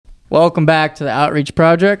Welcome back to the Outreach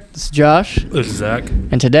Project. This is Josh. This is Zach.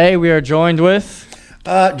 And today we are joined with...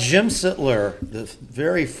 Jim Sittler, the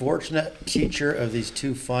very fortunate teacher of these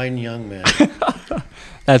two fine young men.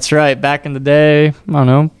 That's right. Back in the day, I don't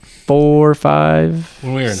know, 4, 5,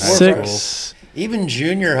 When we were in high 6. Even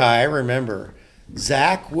junior high, I remember,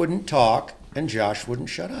 Zach wouldn't talk and Josh wouldn't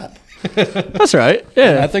shut up. That's right. I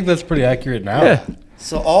Yeah. think that's pretty accurate now. Yeah.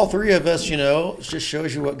 So all three of us, it just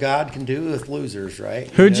shows you what God can do with losers,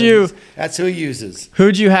 right? That's who he uses.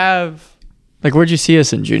 Who'd you have? Like, where'd you see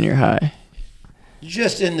us in junior high?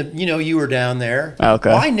 Just in the, you were down there. Okay.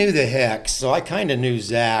 Well, I knew the Hex, so I kind of knew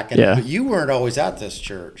Zach. But you weren't always at this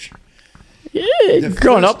church. Yeah,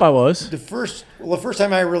 growing up I was. The first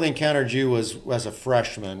time I really encountered you was as a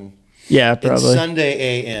freshman. Yeah, It's probably.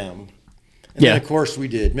 Sunday a.m. And then, of course, we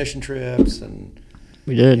did mission trips and,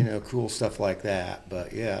 We did. cool stuff like that.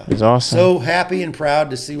 But, yeah. It was awesome. So happy and proud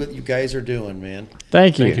to see what you guys are doing, man.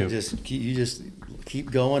 Thank you. Thank you. You just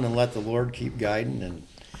keep going and let the Lord keep guiding. And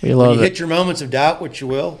We when love you it. hit your moments of doubt, which you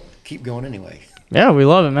will, keep going anyway. Yeah, we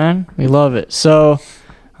love it, man. We love it. So,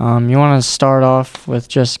 you want to start off with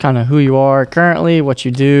just kind of who you are currently, what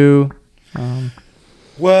you do?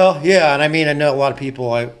 Well, yeah, and I know a lot of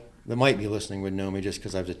people that might be listening would know me just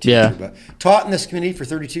because I was a teacher. Yeah. But taught in this community for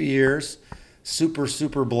 32 years. Super,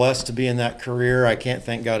 super blessed to be in that career. I can't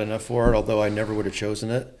thank God enough for it, although I never would have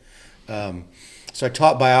chosen it. So I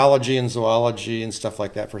taught biology and zoology and stuff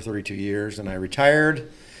like that for 32 years, and I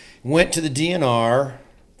retired, went to the DNR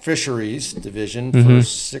fisheries division for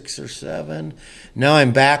 6 or 7. Now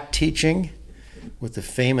I'm back teaching with the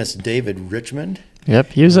famous David Richmond.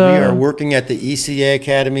 Yep, he was We are working at the ECA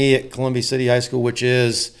Academy at Columbia City High School, which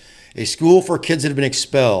is a school for kids that have been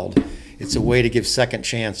expelled. It's a way to give second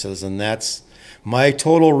chances, and that's my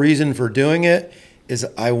total reason for doing it is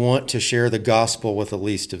I want to share the gospel with the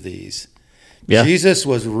least of these. Yeah. Jesus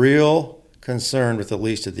was real concerned with the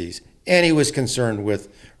least of these, and he was concerned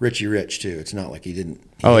with Richie Rich too. It's not like he didn't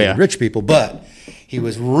hate rich people, but he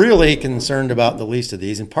was really concerned about the least of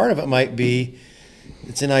these, and part of it might be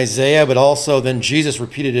it's in Isaiah, but also then Jesus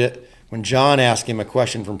repeated it when John asked him a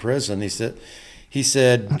question from prison. He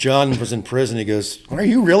said, John was in prison. He goes, are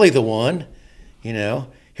you really the one?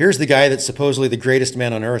 Here's the guy that's supposedly the greatest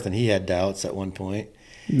man on earth, and he had doubts at one point.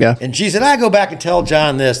 Yeah. And Jesus said, I go back and tell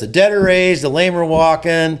John this, the dead are raised, the lame are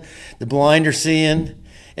walking, the blind are seeing,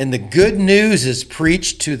 and the good news is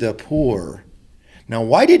preached to the poor. Now,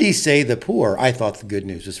 why did he say the poor? I thought the good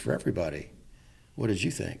news was for everybody. What did you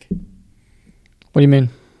think? What do you mean?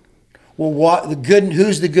 Well,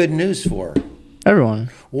 who's the good news for? Everyone.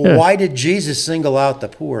 Well, why did Jesus single out the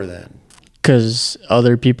poor then? Because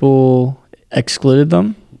other people excluded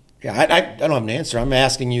them? Yeah, I don't have an answer. I'm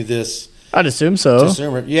asking you this. I'd assume so.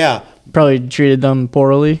 Yeah. Probably treated them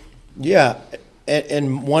poorly. Yeah.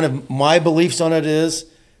 And one of my beliefs on it is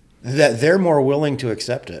that they're more willing to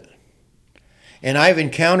accept it. And I've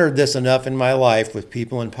encountered this enough in my life with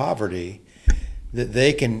people in poverty that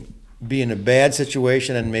they can be in a bad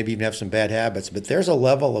situation and maybe even have some bad habits, but there's a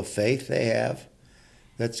level of faith they have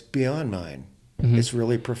that's beyond mine. Mm-hmm. It's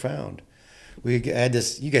really profound. We had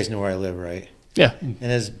this, you guys know where I live, right? Yeah. And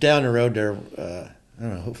as down the road there, I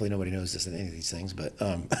don't know, hopefully nobody knows this in any of these things, but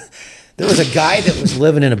there was a guy that was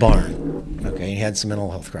living in a barn. Okay, he had some mental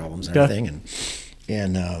health problems and everything.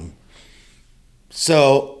 And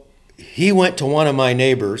so he went to one of my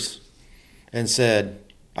neighbors and said,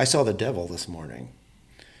 I saw the devil this morning.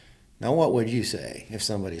 Now, what would you say if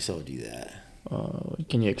somebody told you that?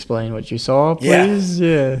 Can you explain what you saw, please?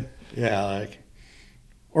 Yeah. Yeah,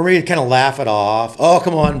 or maybe kind of laugh it off. Oh,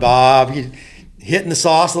 come on, Bob. You hitting the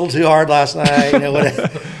sauce a little too hard last night. Whatever.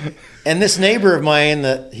 And this neighbor of mine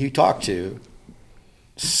that he talked to,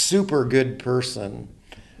 super good person,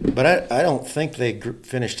 but I don't think they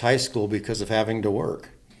finished high school because of having to work.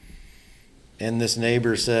 And this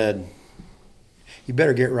neighbor said, you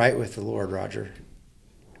better get right with the Lord, Roger.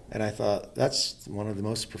 And I thought, that's one of the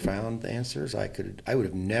most profound answers I would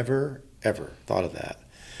have never, ever thought of that.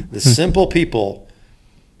 The simple people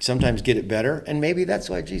sometimes get it better, and maybe that's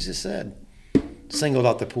why Jesus said, singled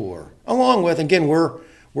out the poor. Along with, again,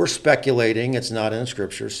 we're speculating, it's not in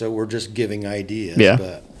Scripture, so we're just giving ideas. Yeah.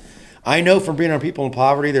 But I know from being around people in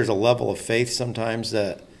poverty, there's a level of faith sometimes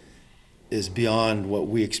that is beyond what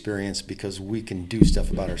we experience because we can do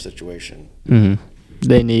stuff about our situation. Mm-hmm.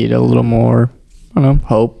 They need a little more,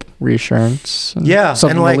 hope, reassurance.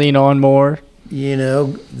 Something to lean on more.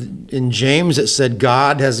 In James it said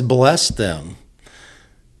God has blessed them.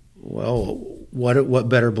 Well, what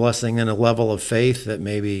better blessing than a level of faith that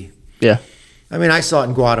maybe... Yeah. I saw it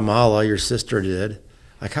in Guatemala, your sister did.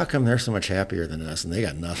 Like, how come they're so much happier than us and they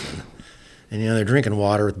got nothing? and they're drinking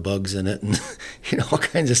water with bugs in it, and all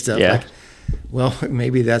kinds of stuff. Yeah. Like, well,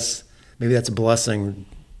 maybe that's a blessing.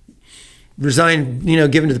 Resign,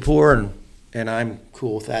 giving to the poor, and I'm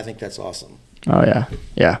cool with that. I think that's awesome. Oh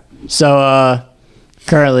yeah. So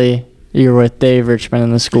currently you're with Dave Richmond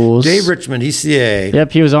in the schools. Dave Richmond, ECA.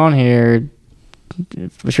 Yep, he was on here.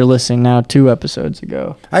 If you're listening now, 2 episodes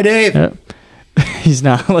ago. Hi, Dave. Yep. He's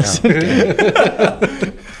not listening.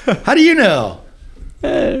 How do you know?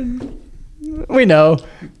 We know.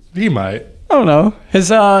 He might. I don't know.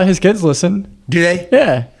 His kids listen. Do they?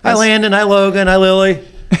 Yeah. Hi, Landon. Hi, Logan. Hi, Lily.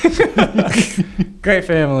 Great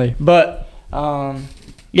family. But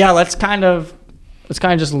let's kind of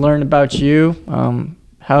just learn about you.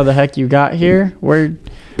 How the heck you got here? Where'd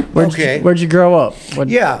you grow up?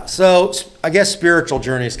 So I guess spiritual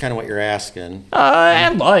journey is kind of what you're asking.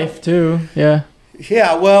 And life too. Yeah.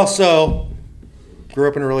 Yeah. Well, so grew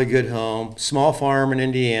up in a really good home, small farm in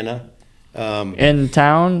Indiana. In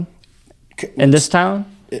town? In this town?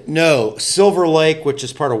 No, Silver Lake, which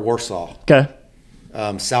is part of Warsaw. Okay.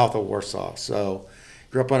 South of Warsaw. So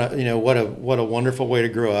grew up on what a wonderful way to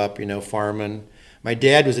grow up, farming. My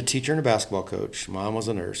dad was a teacher and a basketball coach. Mom was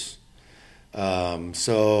a nurse.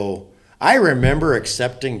 So I remember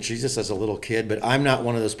accepting Jesus as a little kid, but I'm not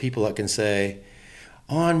one of those people that can say,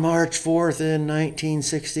 on March 4th in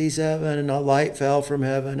 1967, and a light fell from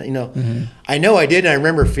heaven. Mm-hmm. I know I did, and I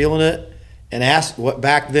remember feeling it. And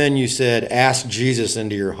back then you said, ask Jesus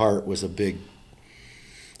into your heart was a big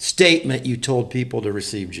statement you told people to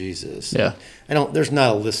receive Jesus. Yeah. There's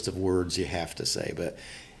not a list of words you have to say, but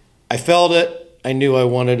I felt it. I knew I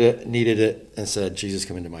wanted it, needed it, and said, Jesus,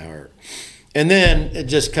 come into my heart. And then it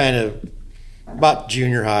just kind of, about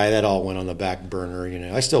junior high, that all went on the back burner.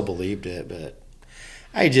 I still believed it, but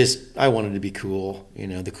I wanted to be cool.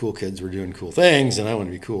 The cool kids were doing cool things, and I wanted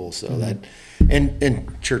to be cool. So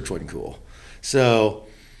and church wasn't cool. So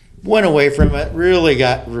went away from it, really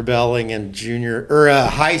got rebelling in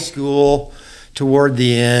high school toward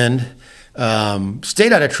the end.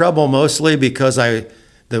 Stayed out of trouble mostly because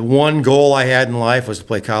the one goal I had in life was to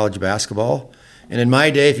play college basketball. And in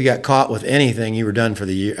my day, if you got caught with anything, you were done for a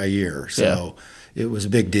year. So It was a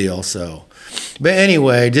big deal. So, but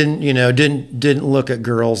anyway, didn't look at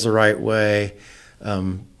girls the right way.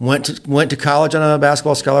 Went to college on a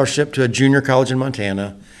basketball scholarship to a junior college in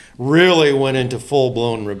Montana. Really went into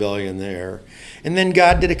full-blown rebellion there. And then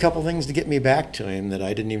God did a couple things to get me back to him that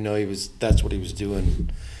I didn't even know that's what he was doing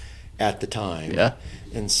at the time. Yeah.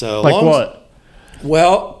 And so like what?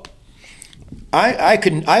 Well,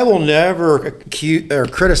 I will never accuse or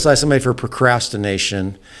criticize somebody for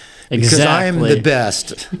procrastination. Because I'm the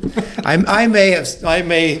best. I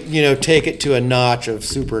may take it to a notch of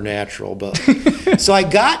supernatural, but so I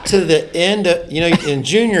got to the end of, in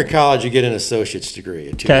junior college you get an associate's degree,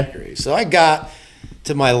 a 2 degree. So I got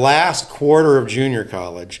to my last quarter of junior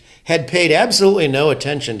college, had paid absolutely no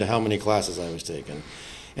attention to how many classes I was taking.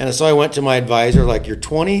 And so I went to my advisor, like,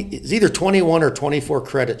 it's either 21 or 24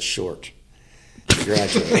 credits short to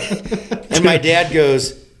graduate. And my dad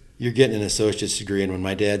goes, you're getting an associate's degree. And when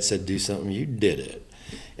my dad said do something, you did it.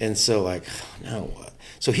 And so now what?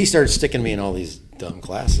 So he started sticking me in all these dumb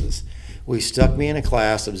classes. Well, he stuck me in a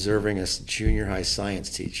class observing a junior high science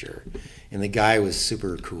teacher. And the guy was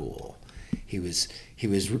super cool. He was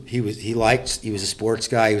a sports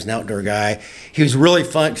guy. He was an outdoor guy. He was really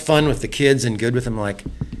fun with the kids and good with them. That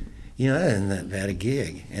isn't that bad a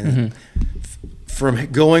gig. And from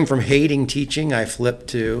going from hating teaching, I flipped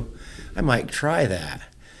to, I might try that.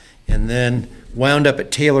 And then wound up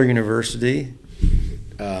at Taylor University,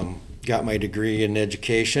 got my degree in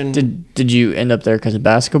education. Did you end up there because of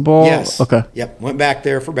basketball? Yes. Okay. Yep. Went back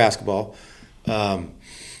there for basketball.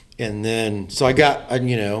 And then, so I got,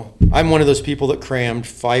 I'm one of those people that crammed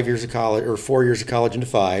 5 years of college or 4 years of college into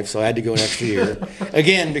 5. So I had to go an extra year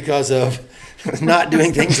again because of not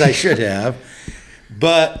doing things I should have.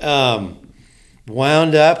 But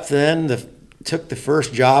wound up then took the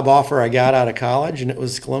first job offer I got out of college, and it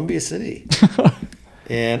was Columbia City.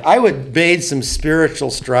 And I made some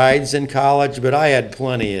spiritual strides in college, but I had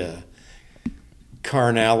plenty of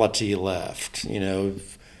carnality left,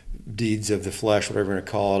 deeds of the flesh, whatever you want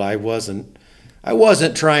to call it. I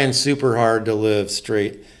wasn't trying super hard to live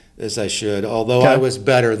straight as I should, although I was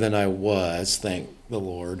better than I was, thank the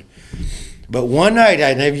Lord. But one night,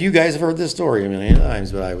 you guys have heard this story a million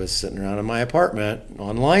times, but I was sitting around in my apartment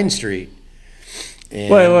on Line Street. And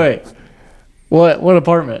wait. What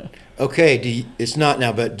apartment? Okay, it's not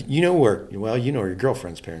now, but you know where your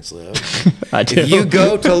girlfriend's parents live. I do. If you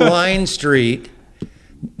go to Line Street,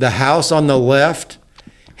 the house on the left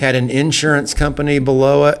had an insurance company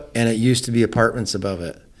below it, and it used to be apartments above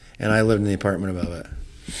it. and I lived in the apartment above it.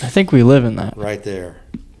 I think we live in that. Right there.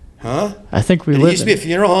 Huh? I think we Did live it used to be a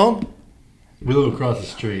funeral home? We live across the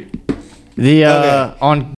street.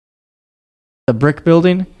 On the brick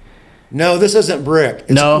building. No, this isn't brick.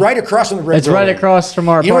 It's No. right across from the brick It's building. right across from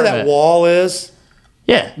our You know apartment. where that wall is?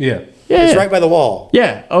 Yeah. Yeah. Yeah. It's right by the wall.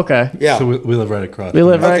 Yeah. Okay. Yeah. So we live right across. We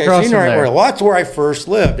live right Okay, across so you know from right there. where. Well, that's where I first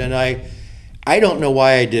lived, and I don't know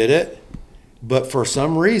why I did it, but for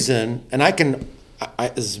some reason, and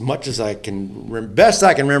as much as I can, best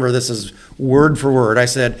I can remember, this is word for word. I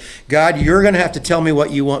said, God, you're going to have to tell me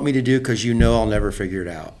what you want me to do because you know I'll never figure it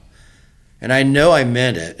out. And I know I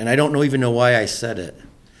meant it, and I don't even know why I said it.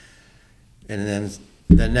 And then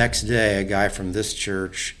the next day, a guy from this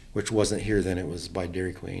church, which wasn't here then, it was by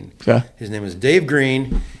Dairy Queen. Okay. His name was Dave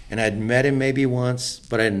Green, and I'd met him maybe once,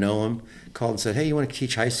 but I didn't know him. Called and said, hey, you want to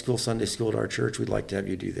teach high school, Sunday school at our church? We'd like to have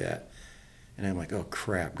you do that. And I'm like, oh,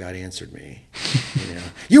 crap, God answered me.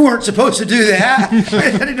 You weren't supposed to do that.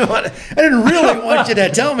 I didn't really want you to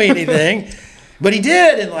tell me anything. But he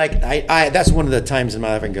did, and I that's one of the times in my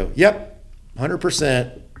life I can go, yep,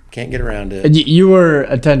 100%, can't get around it. You were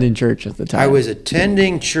attending church at the time. I was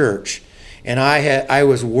attending church, and I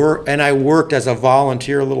worked as a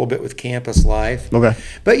volunteer a little bit with Campus Life. Okay.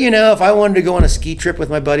 But if I wanted to go on a ski trip with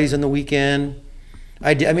my buddies on the weekend,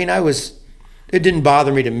 I did. I mean, it didn't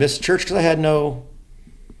bother me to miss church because I didn't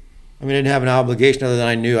have an obligation other than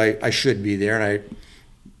I knew I should be there and I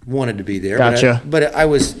wanted to be there. Gotcha. But I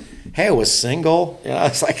was single. I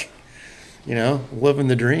was like, living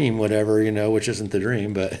the dream, whatever, which isn't the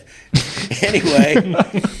dream. But anyway,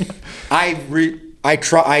 I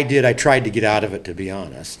tried to get out of it, to be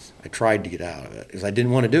honest. I tried to get out of it because I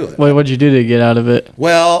didn't want to do it. What'd you do to get out of it?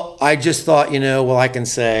 Well, I just thought, I can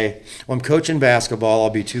say, well, I'm coaching basketball. I'll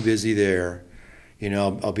be too busy there.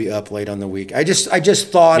 I'll be up late on the week. I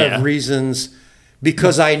just thought of reasons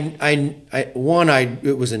because it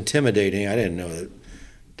was intimidating. I didn't know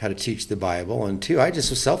how to teach the Bible, and two, I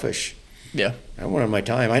just was selfish. Yeah. I wanted my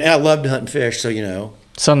time. I loved to hunt and fish, so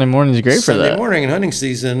Sunday morning is great for that. Sunday morning and hunting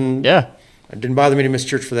season. Yeah. It didn't bother me to miss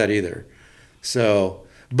church for that either. So,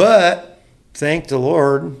 but thank the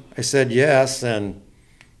Lord, I said yes, and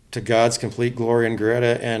to God's complete glory and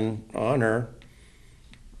credit and honor.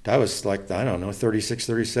 That was 36,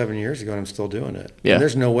 37 years ago, and I'm still doing it. Yeah. And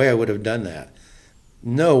there's no way I would have done that.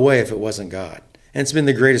 No way if it wasn't God. And it's been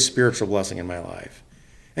the greatest spiritual blessing in my life.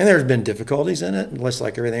 And there's been difficulties in it, just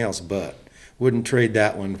like everything else, but wouldn't trade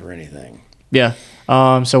that one for anything. Yeah.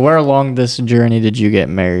 So where along this journey did you get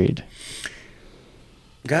married?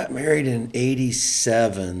 Got married in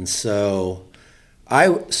 87, so I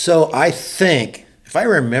think, if I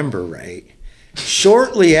remember right,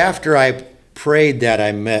 shortly after I prayed that,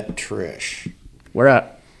 I met Trish. Where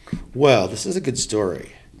at? Well, this is a good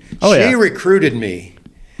story. Oh, she yeah. recruited me.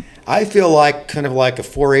 I feel like kind of like a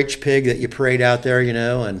 4-H pig that you parade out there,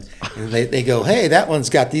 and they go, hey, that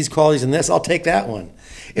one's got these qualities and this, I'll take that one.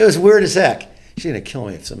 It was weird as heck. She's going to kill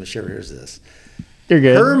me if somebody ever hears this. You're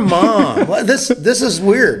good. Her mom, this is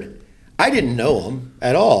weird. I didn't know him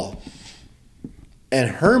at all.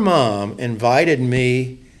 And her mom invited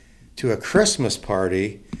me to a Christmas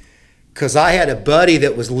party because I had a buddy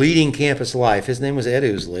that was leading Campus Life. His name was Ed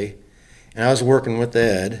Ousley, and I was working with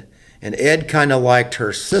Ed. And Ed kind of liked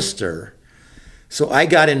her sister. So I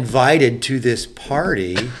got invited to this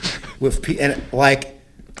party with and like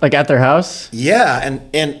at their house? Yeah,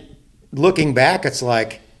 and looking back, it's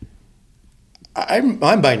like I'm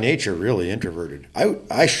by nature really introverted.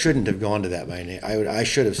 I shouldn't have gone to that by nature. I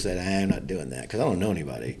should have said I'm not doing that because I don't know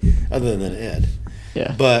anybody other than Ed.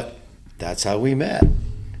 Yeah. But that's how we met,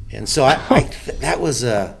 and so that was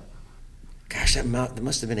gosh, that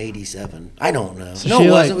must have been 87. I don't know. So no,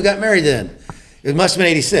 it wasn't. We got married then. It must have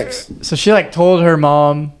been 86. So she told her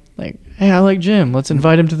mom, hey, I like Jim. Let's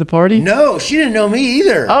invite him to the party? No, she didn't know me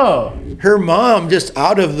either. Oh. Her mom just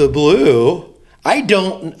out of the blue.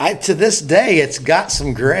 To this day, it's got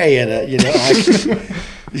some gray in it,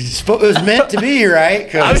 It was meant to be,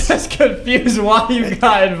 right? I'm just confused why you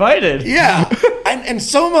got invited. Yeah, and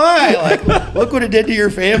so am I. Look what it did to your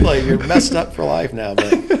family. You're messed up for life now.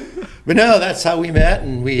 But no, that's how we met,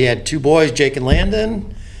 and we had 2 boys, Jake and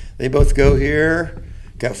Landon. They both go here.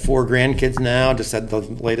 Got 4 grandkids now. Just had the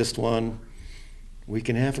latest one a week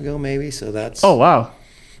and a half ago, maybe. So that's wow.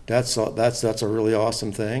 That's a really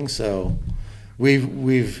awesome thing. So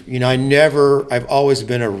I've always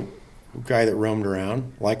been a guy that roamed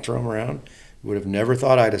around, liked to roam around. Would have never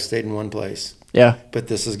thought I'd have stayed in one place. Yeah. But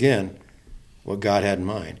this is again what God had in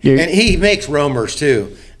mind, and He makes roamers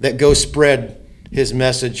too that go spread His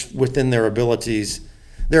message within their abilities.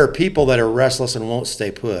 There are people that are restless and won't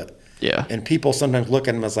stay put. Yeah. And people sometimes look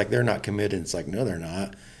at them as like they're not committed. It's like, no, they're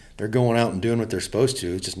not. They're going out and doing what they're supposed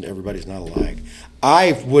to. It's just everybody's not alike.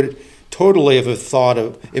 I would totally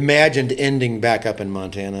have imagined ending back up in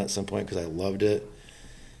Montana at some point because I loved it.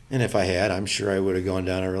 And if I had, I'm sure I would have gone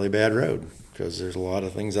down a really bad road because there's a lot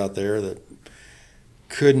of things out there that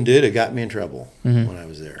couldn't do it. It got me in trouble when I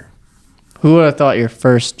was there. Who would have thought your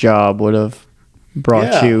first job would have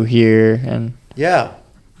brought you here and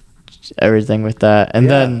everything with that? And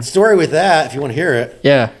then story with that, if you want to hear it.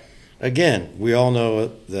 Yeah. Again, we all know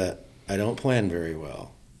that I don't plan very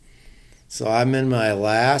well. So I'm in my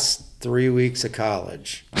last 3 weeks of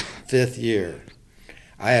college, 5th year.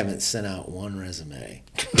 I haven't sent out one resume.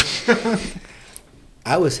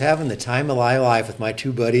 I was having the time of my life with my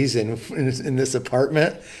 2 buddies in this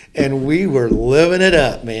apartment, and we were living it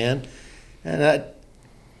up, man. And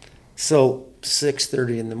so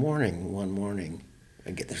 6:30 in the morning, one morning,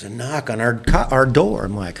 there's a knock on our door.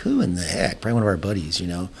 I'm like, who in the heck? Probably one of our buddies, you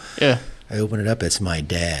know. Yeah. I open it up. It's my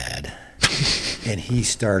dad. And he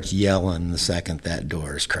starts yelling the second that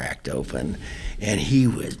door is cracked open. And he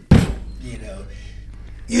was, you know,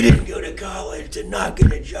 you didn't go to college to not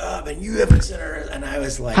get a job, and you haven't sent a. And I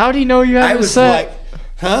was like, how do you know you haven't sent?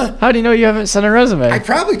 Huh? How do you know you haven't sent a resume? I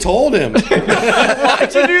probably told him. Why'd you do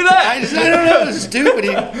that? I don't know. It was stupid.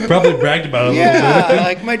 He probably bragged about it. Yeah,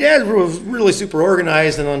 like my dad was really super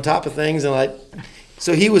organized and on top of things, and like,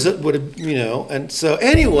 so he would have, you know. And so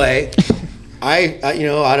anyway, I you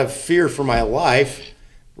know, out of fear for my life,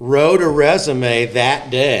 wrote a resume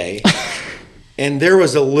that day, and there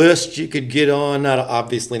was a list you could get on,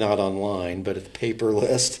 obviously not online, but a paper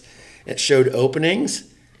list. It showed openings.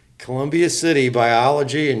 Columbia City,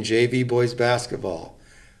 biology and JV boys basketball.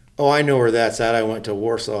 Oh, I know where that's at. I went to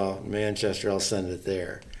Warsaw, Manchester. I'll send it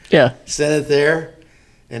there. Yeah. Sent it there.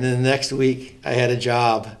 And then the next week, I had a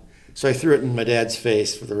job. So I threw it in my dad's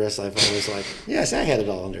face for the rest of life. I was like, yes, I had it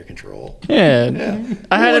all under control. Yeah.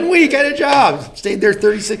 One week, I had a job. Stayed there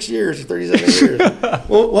 36 years, 37 years.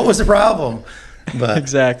 Well, what was the problem? But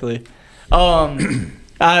exactly.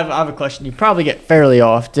 I have a question you probably get fairly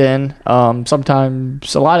often.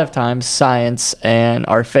 Sometimes, a lot of times, science and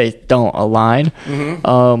our faith don't align.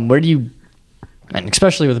 Mm-hmm. Where do you, and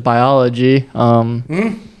especially with biology.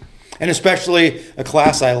 And especially a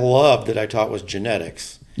class I loved that I taught was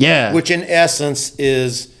genetics. Yeah. Which in essence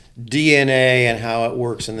is DNA and how it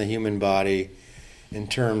works in the human body in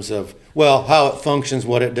terms of, well, how it functions,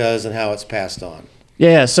 what it does, and how it's passed on.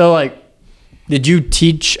 Yeah. So, like, did you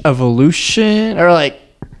teach evolution or like,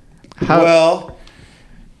 how? Well,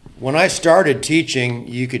 when I started teaching,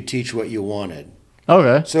 you could teach what you wanted.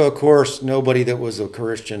 Okay. So of course, nobody that was a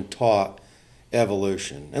Christian taught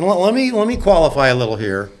evolution. And let me qualify a little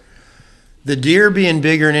here. The deer being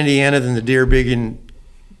bigger in Indiana than the deer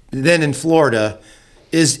than in Florida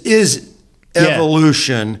is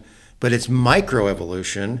evolution, but it's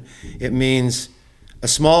microevolution. It means a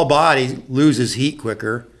small body loses heat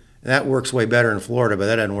quicker. And that works way better in Florida, but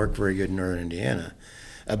that doesn't work very good in northern Indiana.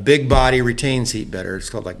 A big body retains heat better. It's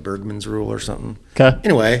called like Bergman's rule or something. Okay.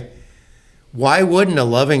 Anyway, why wouldn't a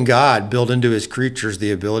loving God build into his creatures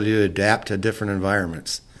the ability to adapt to different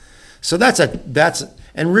environments? So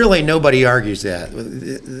and really nobody argues that.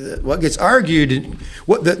 What gets argued,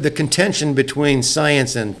 the contention between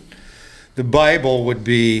science and the Bible would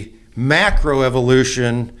be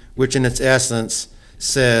macroevolution, which in its essence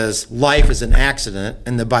says life is an accident,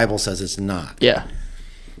 and the Bible says it's not. Yeah.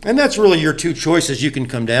 And that's really your 2 choices you can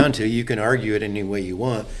come down to. You can argue it any way you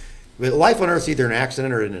want. But life on Earth is either an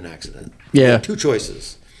accident or isn't an accident. Yeah. 2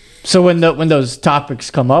 choices. So when those topics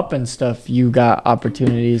come up and stuff, you got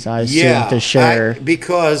opportunities, I assume, to share.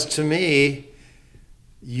 Because to me,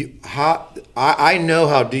 I know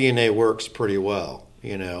how DNA works pretty well,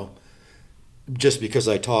 you know, just because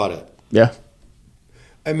I taught it. Yeah.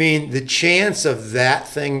 I mean, the chance of that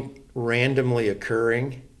thing randomly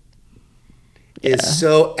occurring is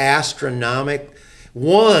so astronomical.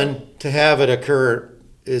 One, to have it occur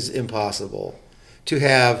is impossible. To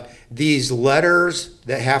have these letters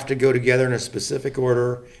that have to go together in a specific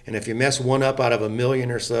order, and if you mess one up out of 1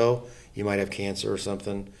 million or so, you might have cancer or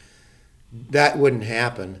something. That wouldn't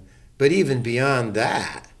happen. But even beyond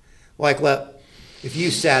that, like if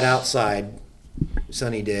you sat outside,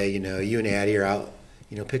 sunny day, you know, you and Addie are out,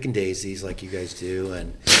 you know, picking daisies like you guys do,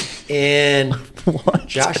 and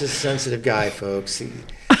Josh is a sensitive guy, folks.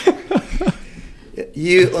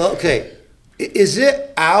 Is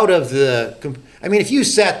it out of the? I mean, if you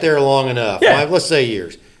sat there long enough, let's say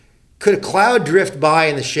years, could a cloud drift by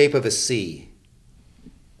in the shape of a C?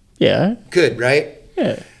 Yeah. Could, right?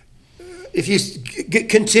 Yeah. If you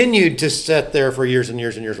continued to sit there for years and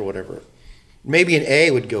years and years or whatever, maybe an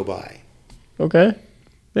A would go by. Okay.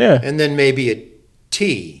 Yeah. And then maybe a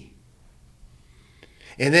T.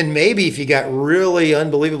 And then maybe if you got really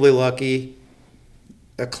unbelievably lucky,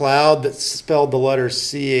 a cloud that spelled the letter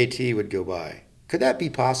CAT would go by. Could that be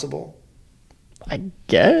possible? I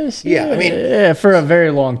guess. Yeah, I mean, yeah, for a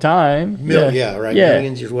very long time. Yeah, right. Yeah.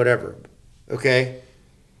 Millions years, whatever. Okay.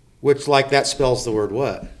 Which, like, that spells the word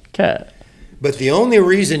what? Cat. But the only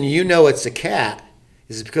reason you know it's a cat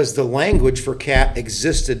is because the language for cat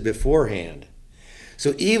existed beforehand.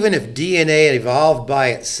 So even if DNA evolved by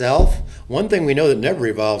itself, one thing we know that never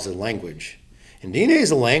evolves is language. And DNA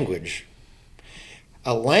is a language.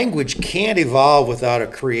 A language can't evolve without a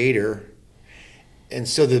creator. And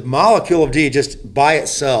so the molecule of D just by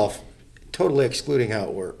itself, totally excluding how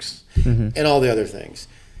it works and all the other things,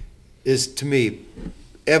 is to me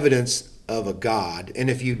evidence of a God. And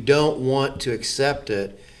if you don't want to accept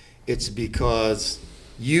it, it's because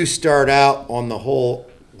you start out on the whole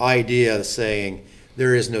idea saying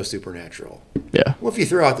there is no supernatural. Yeah. Well, if you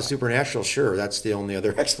throw out the supernatural, sure, that's the only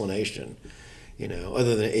other explanation,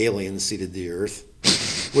 other than aliens seeded the earth,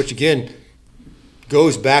 which again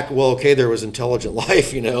goes back, well, okay, there was intelligent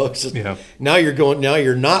life, It's just, now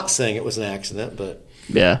you're not saying it was an accident, but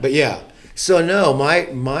yeah. So no,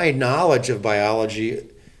 my knowledge of biology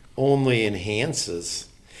only enhances.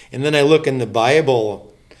 And then I look in the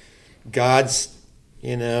Bible, God's,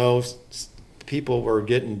 people were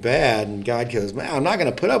getting bad, and God goes, man, I'm not going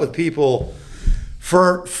to put up with people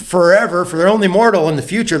for forever, for they're only mortal. In the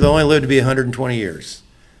future, they'll only live to be 120 years.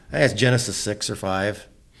 I think that's Genesis 6 or 5.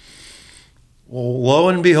 Well, lo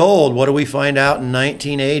and behold, what do we find out in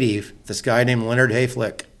 1980? This guy named Leonard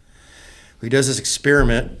Hayflick. He does this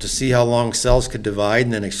experiment to see how long cells could divide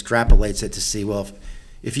and then extrapolates it to see, well,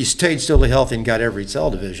 if you stayed totally healthy and got every cell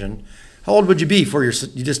division, how old would you be before you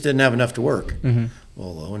just didn't have enough to work? Mm-hmm.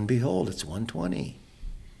 Well, lo and behold, it's 120.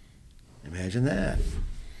 Imagine that.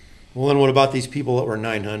 Well, then what about these people that were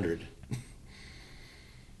 900?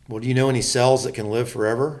 Well, do you know any cells that can live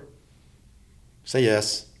forever? Say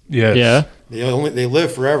yes. Yes. Yeah. They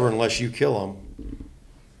live forever unless you kill them.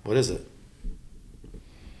 What is it?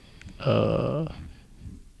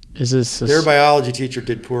 Is this their biology teacher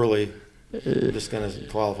did poorly? I'm just going to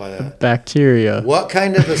qualify that. Bacteria. What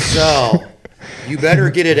kind of a cell? You better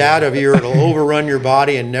get it out of you or it'll overrun your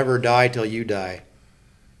body and never die till you die.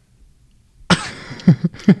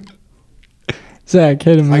 Zach,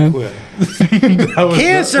 hit him, man. I quit.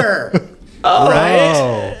 Cancer! Right?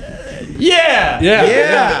 Oh.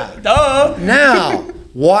 Yeah. Duh. Now,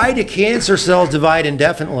 why do cancer cells divide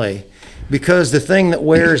indefinitely? Because the thing that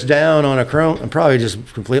wears down on a chromosome, I'm probably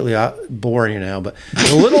just completely boring you now, but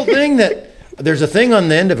the little thing there's a thing on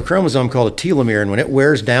the end of a chromosome called a telomere, and when it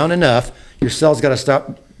wears down enough, your cell's got to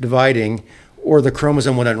stop dividing, or the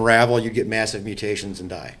chromosome would unravel, you'd get massive mutations and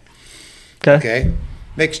die. Okay?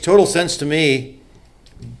 Makes total sense to me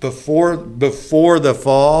before the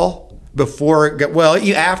fall,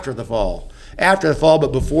 after the fall,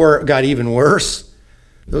 but before it got even worse,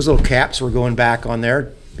 those little caps were going back on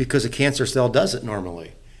there because a cancer cell does it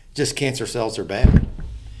normally. Just cancer cells are bad.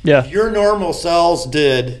 Yeah. If your normal cells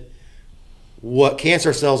did what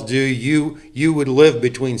cancer cells do, you would live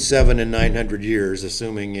between 700 and 900 years,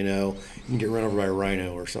 assuming, you can get run over by a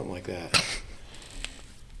rhino or something like that.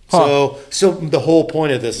 Huh. So the whole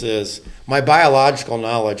point of this is my biological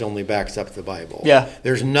knowledge only backs up the Bible. Yeah.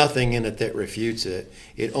 There's nothing in it that refutes it.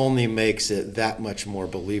 It only makes it that much more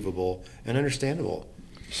believable and understandable.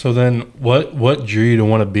 So then what drew you to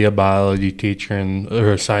want to be a biology teacher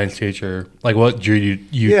or a science teacher? Like what drew you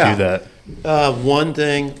do that? One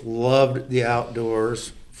thing, loved the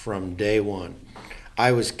outdoors from day one.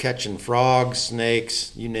 I was catching frogs,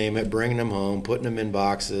 snakes, you name it, bringing them home, putting them in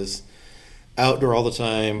boxes, outdoor all the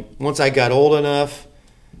time. Once I got old enough,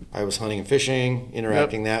 I was hunting and fishing,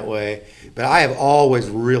 interacting that way. But I have always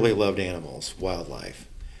really loved animals, wildlife.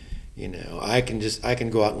 I can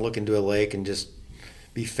go out and look into a lake and just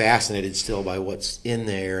be fascinated still by what's in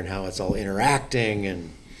there and how it's all interacting,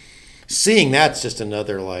 and seeing that's just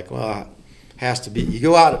another has to be. You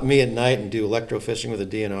go out at me at night and do electrofishing with a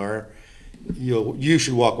DNR, you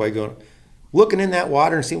should walk away going, looking in that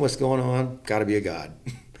water and seeing what's going on, got to be a God.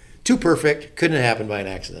 Too perfect, couldn't happen by an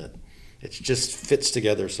accident. It just fits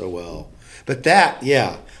together so well. But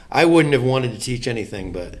I wouldn't have wanted to teach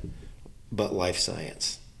anything but life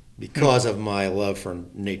science because of my love for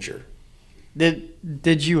nature.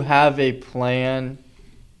 Did you have a plan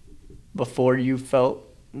before you felt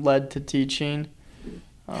led to teaching?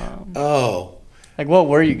 Like what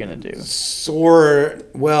were you gonna do?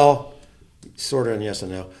 Sort of, and yes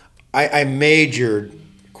and no. I majored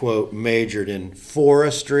in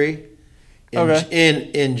forestry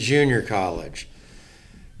in junior college.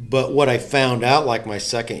 But what I found out, like my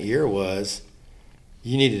second year, was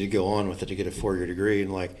you needed to go on with it to get a 4-year degree,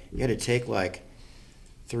 and like you had to take like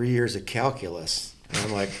 3 years of calculus. And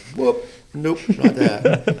I'm like, whoop, nope, not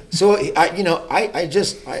that. So I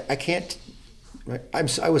can't. I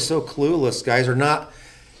was so clueless. Guys are not.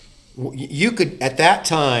 You could at that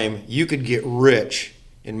time you could get rich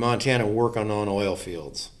in Montana working on oil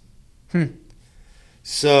fields.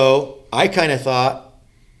 So I kind of thought.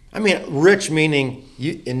 I mean, rich meaning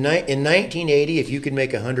in 1980, if you could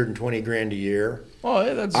make $120,000 a year,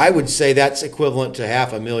 I would say that's equivalent to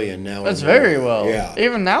 $500,000 now. That's very well. Yeah.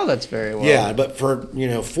 Even now, that's very well. Yeah, but for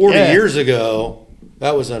 40 years ago,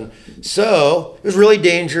 that was so it was really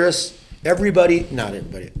dangerous. Not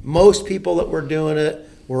everybody, most people that were doing it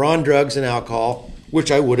were on drugs and alcohol,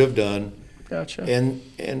 which I would have done. Gotcha.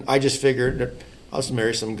 And I just figured that I'll just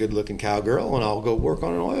marry some good-looking cowgirl and I'll go work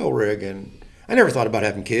on an oil rig. And I never thought about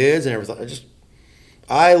having kids.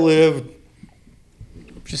 I lived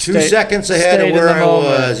just 2 seconds ahead of where I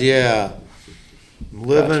was. Yeah.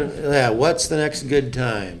 Living, gotcha. Yeah, what's the next good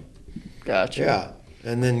time? Gotcha. Yeah.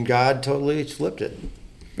 And then God totally flipped it.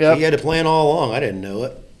 Yep. He had a plan all along. I didn't know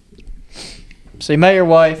it. So you met your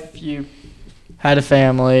wife, you had a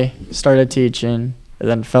family, started teaching, and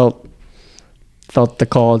then felt the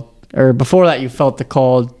call, or before that you felt the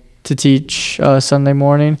call to teach Sunday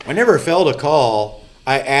morning. I never felt a call.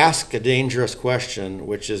 I asked a dangerous question,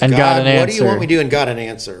 which is, and God, what do you want me to do? And got an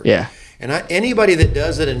answer. Yeah. And anybody that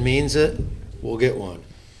does it and means it will get one.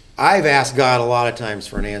 I've asked God a lot of times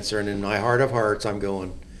for an answer, and in my heart of hearts, I'm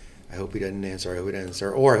going, I hope he doesn't answer, I hope he doesn't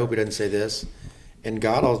answer, or I hope he doesn't say this. And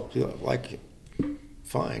God will be like,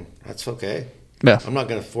 fine, that's okay. Yeah. I'm not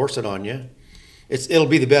going to force it on you. It'll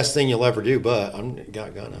be the best thing you'll ever do, but I'm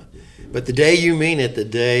not gonna. But the day you mean it, the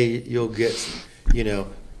day you'll get,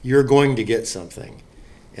 you're going to get something.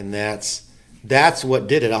 And that's what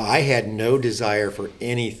did it. I had no desire for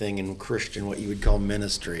anything in Christian, what you would call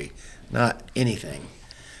ministry. Not anything.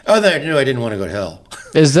 Other than I knew I didn't want to go to hell.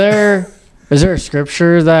 Is there a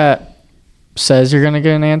scripture that says you're going to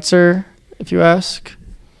get an answer if you ask?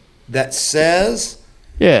 That says?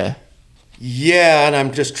 Yeah. Yeah, and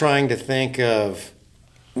I'm just trying to think of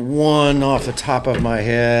one off the top of my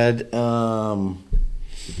head.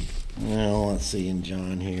 Let's see in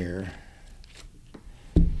John here.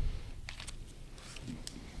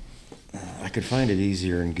 I could find it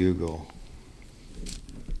easier in Google.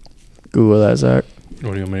 Google that, Zach.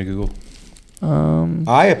 What do you want me to Google?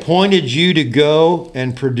 I appointed you to go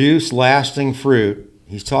and produce lasting fruit.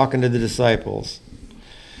 He's talking to the disciples.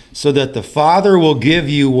 So that the Father will give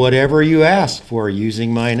you whatever you ask for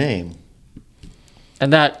using my name.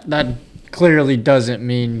 And that clearly doesn't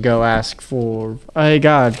mean go ask for, hey,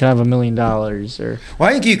 God, can I have $1 million? Or, well,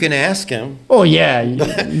 I think you can ask him. Oh, yeah.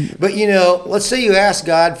 But, let's say you ask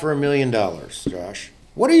God for $1 million, Josh.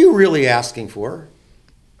 What are you really asking for?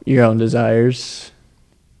 Your own desires.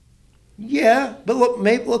 Yeah, but look,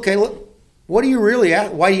 what do you really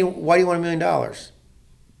ask? Why do you want $1 million?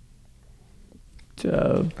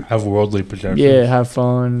 Have worldly possessions. Yeah, have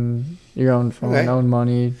fun, your own fun, okay. Own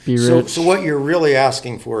money, be rich. So what you're really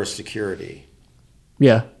asking for is security.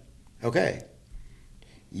 Yeah. Okay.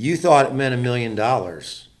 You thought it meant $1 million.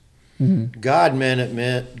 Mm-hmm. God meant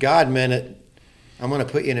it. I'm going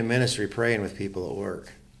to put you in a ministry praying with people at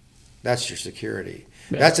work. That's your security.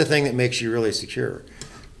 Yeah. That's the thing that makes you really secure.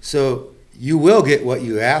 So you will get what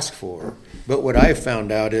you ask for. But what I've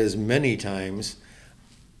found out is many times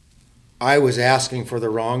I was asking for the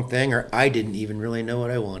wrong thing, or I didn't even really know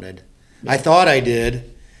what I wanted. I thought I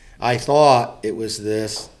did. I thought it was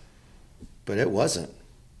this, but it wasn't.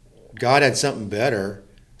 God had something better.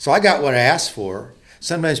 So I got what I asked for.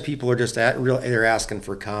 Sometimes people are just they're asking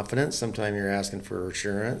for confidence. Sometimes you're asking for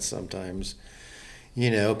assurance. Sometimes,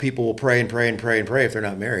 people will pray and pray and pray and pray if they're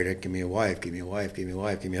not married. Give me a wife, give me a wife, give me a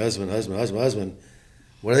wife, give me a husband, husband, husband, husband.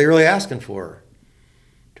 What are they really asking for?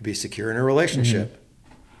 To be secure in a relationship. Mm-hmm.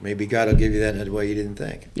 Maybe God will give you that in a way you didn't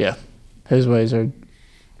think. Yeah. His ways are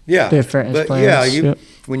different. But plans.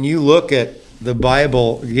 When you look at the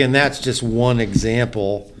Bible, again, that's just one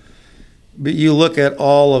example. But you look at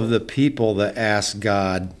all of the people that ask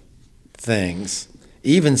God things,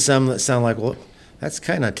 even some that sound like, well, that's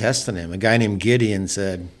kind of testing him. A guy named Gideon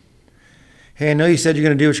said, hey, I know you said you're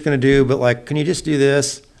going to do what you're going to do, but can you just do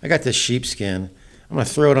this? I got this sheepskin. I'm going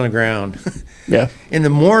to throw it on the ground. Yeah. In the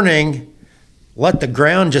morning, let the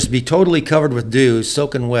ground just be totally covered with dew,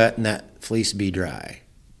 soaking wet, and that fleece be dry.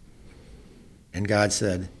 And God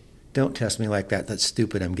said, don't test me like that. That's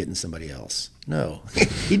stupid. I'm getting somebody else. No.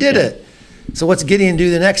 He did it. So what's Gideon do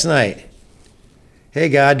the next night? hey,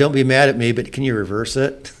 God, don't be mad at me, but can you reverse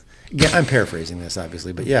it? Yeah, I'm paraphrasing this,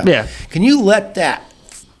 obviously, but yeah. Yeah. Can you let that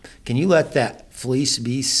fleece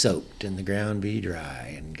be soaked and the ground be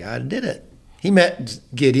dry? And God did it. He met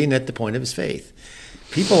Gideon at the point of his faith.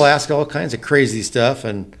 People ask all kinds of crazy stuff,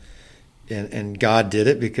 and God did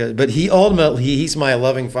it but he's my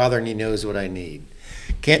loving Father, and he knows what I need.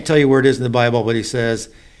 Can't tell you where it is in the Bible, but he says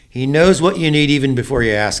he knows what you need even before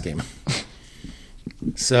you ask him.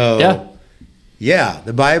 So, yeah,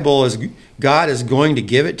 the Bible is, God is going to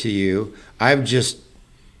give it to you. I've just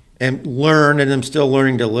learned, and I'm still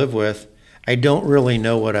learning to live with, I don't really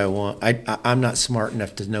know what I want. I'm not smart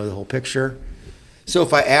enough to know the whole picture. So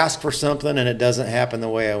if I ask for something and it doesn't happen the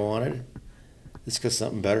way I wanted, it's because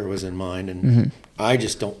something better was in mind, and I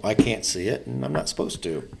can't see it, and I'm not supposed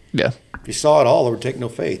to. Yeah. If you saw it all, it would take no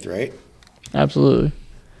faith, right? Absolutely.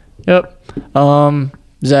 Yep.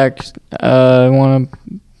 Zach, want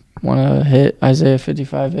to hit Isaiah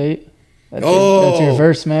 55:8? That's your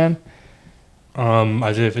verse, man.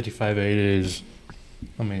 Isaiah 55:8 is.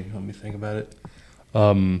 Let me think about it.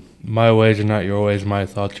 My ways are not your ways. My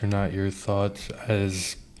thoughts are not your thoughts.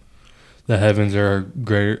 As the heavens are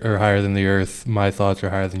greater or higher than the earth, my thoughts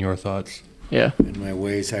are higher than your thoughts. Yeah. And my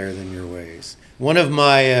ways higher than your ways. One of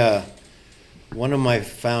my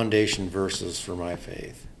foundation verses for my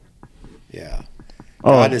faith. Yeah.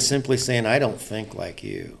 God is simply saying, I don't think like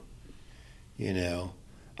you. You know,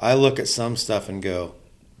 I look at some stuff and go,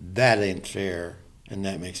 that ain't fair, and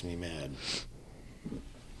that makes me mad.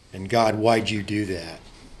 And God, why'd you do that?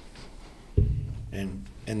 And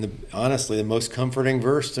honestly, the most comforting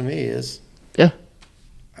verse to me is, I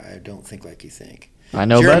don't think like you think. I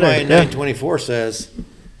know Jeremiah better. 9:24 says,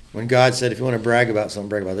 when God said, if you want to brag about something,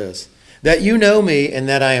 brag about this. That you know me, and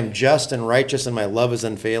that I am just and righteous, and my love is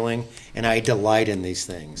unfailing, and I delight in these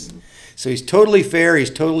things. So he's totally fair,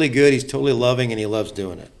 he's totally good, he's totally loving, and he loves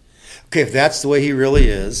doing it. Okay, if that's the way he really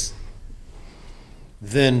is,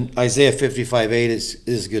 then Isaiah 55:8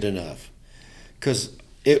 is good enough. Because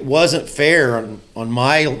it wasn't fair on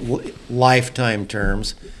my lifetime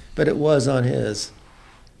terms, but it was on his.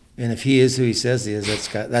 And if he is who he says he is,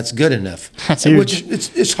 that's good enough. That's huge.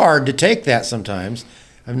 Which it's hard to take that sometimes.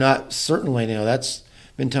 I'm not certainly, that's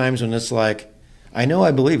been times when it's like, I know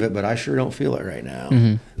I believe it, but I sure don't feel it right now.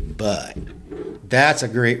 Mm-hmm. But that's a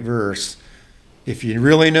great verse. If you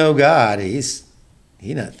really know God, he's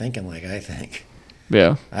not thinking like I think.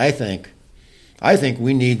 Yeah. I think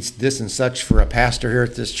we need this and such for a pastor here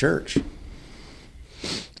at this church.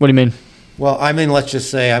 What do you mean? Well, I mean, let's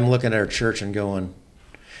just say I'm looking at our church and going,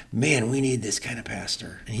 man, we need this kind of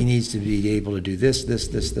pastor. And he needs to be able to do this, and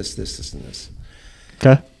this.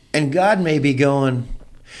 Okay. And God may be going,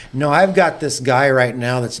 no, I've got this guy right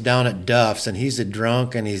now that's down at Duff's, and he's a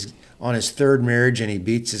drunk, and he's on his third marriage, and he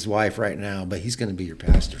beats his wife right now, but he's going to be your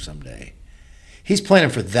pastor someday. He's planning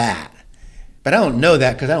for that. But I don't know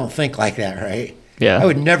that because I don't think like that, right? Yeah. I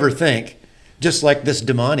would never think, just like this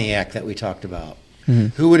demoniac that we talked about.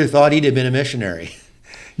 Mm-hmm. Who would have thought he'd have been a missionary?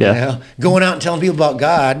 Yeah. Going out and telling people about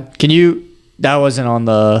God. That wasn't on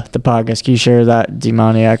the podcast. Can you share that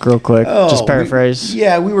demoniac real quick? Just paraphrase.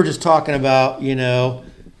 We were just talking about,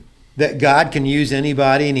 that God can use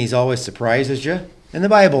anybody and he's always surprises you. And the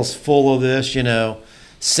Bible's full of this,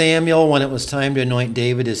 Samuel, when it was time to anoint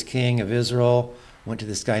David as king of Israel, went to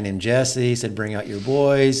this guy named Jesse, said, bring out your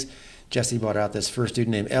boys. Jesse brought out this first dude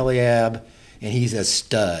named Eliab, and he's a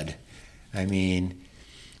stud. I mean,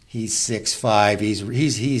 he's 6'5".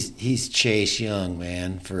 He's Chase Young,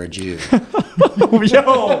 man, for a Jew. Yo,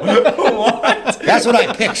 what? That's what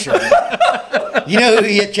I picture. You know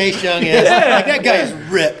who Chase Young is? Yeah. Like, that guy is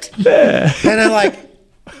ripped. Yeah.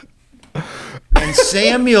 And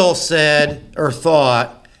Samuel said or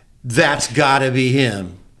thought, that's got to be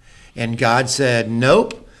him. And God said,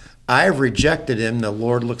 nope, I've rejected him. The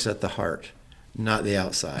Lord looks at the heart, not the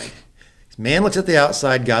outside. Man looks at the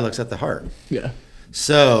outside, God looks at the heart. Yeah.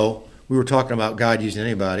 So we were talking about God using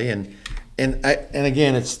anybody, and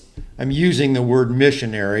again, I'm using the word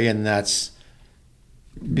missionary, and that's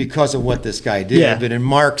because of what this guy did. Yeah. But in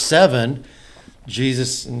Mark 7,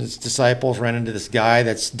 Jesus and his disciples ran into this guy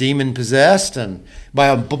that's demon possessed and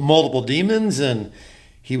by multiple demons, and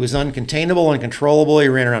he was uncontainable, uncontrollable. He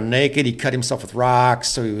ran around naked. He cut himself with rocks,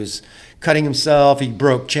 so he was cutting himself. He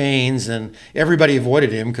broke chains, and everybody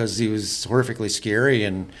avoided him because he was horrifically scary,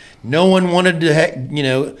 and no one wanted to, I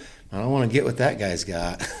don't want to get what that guy's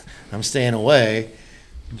got. I'm staying away.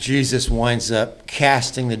 Jesus winds up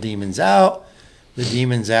casting the demons out. The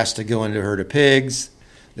demons asked to go into a herd of pigs.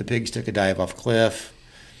 The pigs took a dive off a cliff.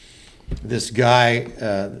 This guy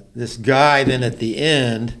then at the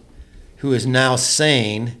end, who is now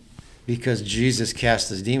sane, because Jesus cast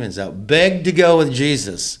his demons out. Begged to go with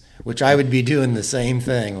Jesus, which I would be doing the same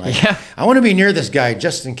thing. Like, Yeah. I want to be near this guy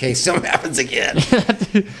just in case something happens again.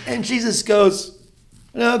 And Jesus goes,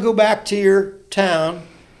 no, go back to your town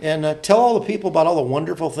and tell all the people about all the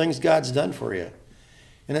wonderful things God's done for you.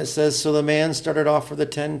 And it says, so the man started off for the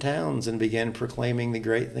 10 towns and began proclaiming the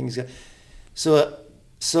great things.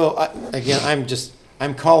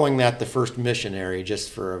 I'm calling that the first missionary, just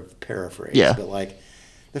for a paraphrase. Yeah. But like,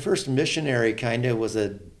 the first missionary kind of was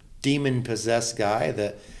a demon-possessed guy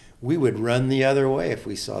that we would run the other way if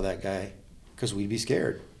we saw that guy, because we'd be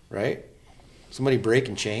scared, right? Somebody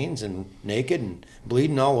breaking chains and naked and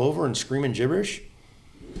bleeding all over and screaming gibberish.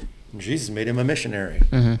 And Jesus made him a missionary.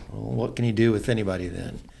 Mm-hmm. Well, what can he do with anybody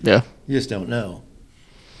then? Yeah. You just don't know.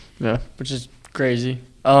 Yeah, which is crazy.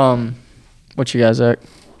 What you guys at?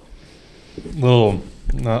 Little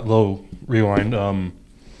rewind.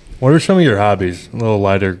 What are some of your hobbies? A little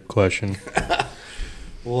lighter question.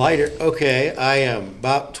 Lighter. Okay, I am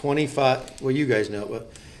about 25. Well, you guys know,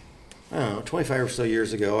 but I don't know, 25 or so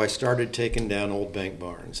years ago, I started taking down old bank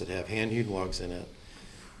barns that have hand-hewed logs in it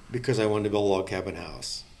because I wanted to build a log cabin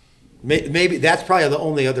house. Maybe that's probably the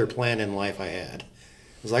only other plan in life I had. I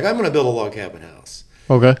was like, I'm going to build a log cabin house.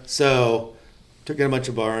 Okay. So took in a bunch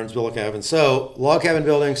of barns, built a cabin. So log cabin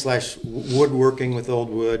building / woodworking with old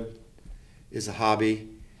wood is a hobby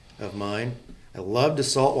of mine. I love to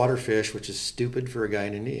saltwater fish, which is stupid for a guy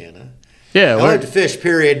in Indiana. Yeah. I like to fish,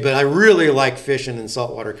 period, but I really like fishing in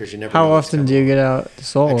saltwater because you never know How what's often do you get out to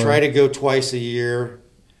saltwater? I try to go twice a year,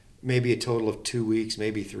 maybe a total of 2 weeks,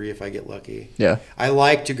 maybe 3 if I get lucky. Yeah. I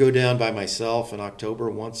like to go down by myself in October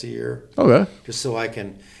once a year. Okay. Just so I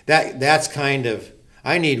can. That's kind of.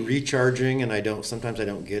 I need recharging, and sometimes I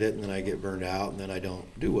don't get it, and then I get burned out, and then I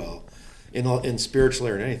don't do well in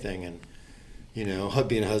spiritually or in anything. And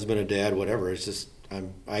being a husband, a dad, whatever. It's just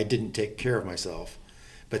I didn't take care of myself,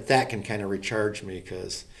 but that can kind of recharge me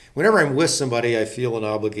because whenever I'm with somebody, I feel an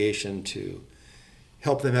obligation to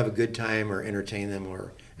help them have a good time or entertain them,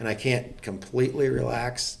 and I can't completely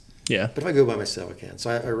relax. Yeah. But if I go by myself, I can. So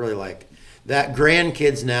I really like that.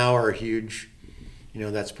 Grandkids now are huge.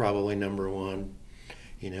 That's probably number one.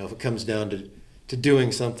 If it comes down to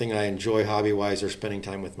doing something I enjoy hobby-wise or spending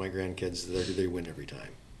time with my grandkids, they win every time.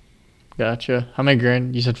 Gotcha. How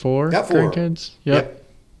many you said 4? Got 4. Grandkids? Yep.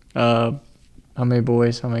 How many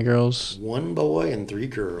boys? How many girls? 1 boy and 3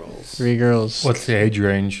 girls. 3 girls. What's the age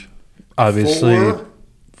range? Obviously,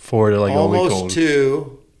 4 to like almost a week old.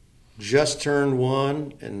 2, just turned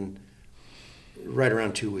 1, and right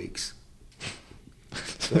around 2 weeks.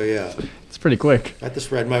 So yeah. It's pretty quick. At the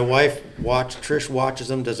spread. My wife Trish watches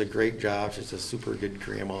them, does a great job. She's a super good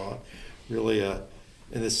grandma. Really,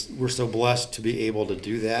 we're so blessed to be able to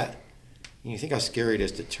do that. And you think how scary it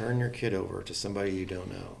is to turn your kid over to somebody you don't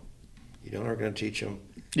know. You don't know going to teach them.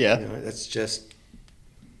 Yeah. That's just,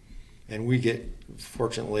 and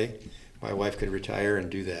fortunately, my wife could retire and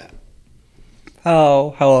do that.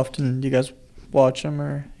 How often do you guys watch them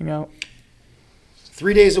or hang out?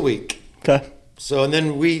 3 days a week. Okay. So, and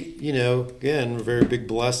then we, again, a very big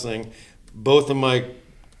blessing. Both of my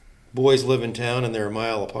boys live in town and they're a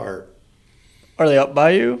mile apart. Are they up by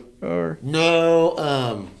you or?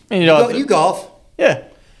 No. You golf? Yeah.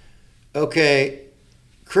 Okay.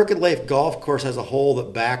 Crooked Lake Golf Course has a hole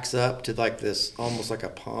that backs up to like this, almost like a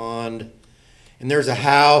pond. And there's a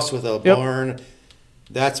house with a barn.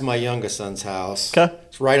 That's my youngest son's house. Okay.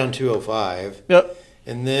 It's right on 205. Yep.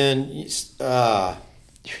 And then,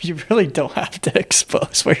 you really don't have to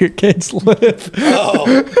expose where your kids live. Oh,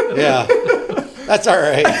 yeah. That's all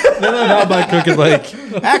right. No, not by Crooked Lake.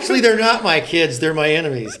 Actually, they're not my kids. They're my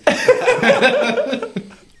enemies.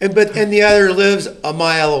 And the other lives a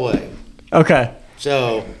mile away. Okay.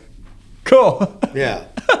 So. Cool. Yeah.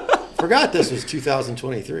 Forgot this was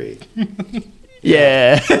 2023.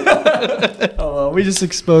 Yeah. Oh, well, we just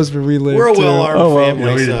exposed where we live. We're a well-armed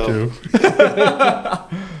family, yeah, we did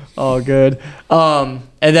too. All good. And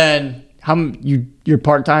then you're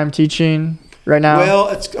part-time teaching right now? Well,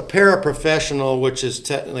 it's a paraprofessional, which is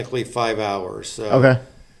technically 5 hours. So, okay.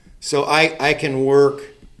 So I can work.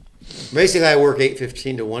 Basically, I work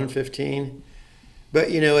 8:15 to 1:15. But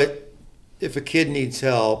if a kid needs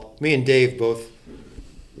help, me and Dave both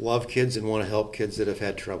love kids and want to help kids that have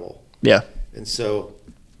had trouble. Yeah. And so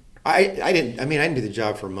I didn't do the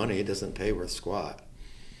job for money. It doesn't pay worth squat.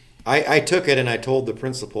 I took it and I told the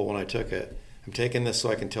principal when I took it, I'm taking this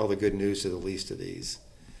so I can tell the good news to the least of these.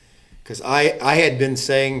 Because I had been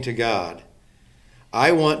saying to God,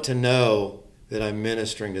 I want to know that I'm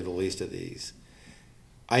ministering to the least of these.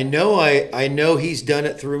 I know He's done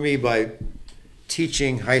it through me by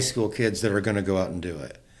teaching high school kids that are going to go out and do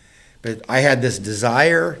it. But I had this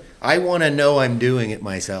desire. I want to know I'm doing it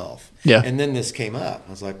myself. Yeah. And then this came up.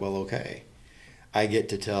 I was like, well, okay. I get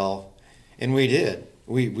to tell, and we did.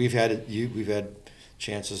 We've had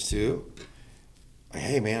chances to.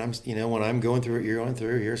 Hey, man, when I'm going through what you're going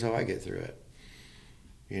through, here's how I get through it.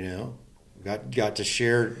 Got to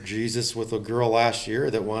share Jesus with a girl last year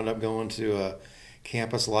that wound up going to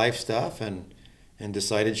campus life stuff and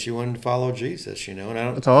decided she wanted to follow Jesus. And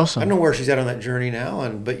that's awesome. I don't know where she's at on that journey now,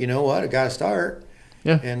 but you know what? I got to start.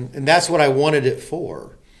 Yeah. And that's what I wanted it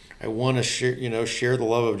for. I want to share the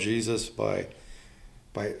love of Jesus by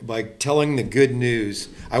telling the good news.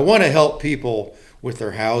 I want to help people with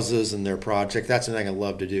their houses and their project. That's the thing I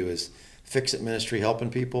love to do is fix-it ministry,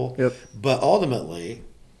 helping people. Yep. But ultimately,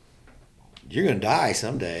 you're going to die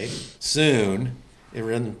someday, soon,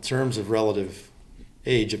 in terms of relative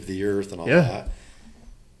age of the earth and all that.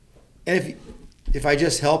 And if I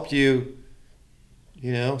just helped you,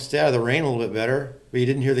 stay out of the rain a little bit better, but you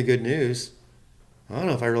didn't hear the good news, I don't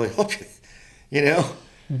know if I really helped you.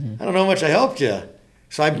 Mm-hmm. I don't know how much I helped you.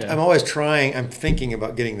 So I'm always trying. I'm thinking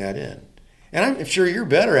about getting that in, and I'm sure you're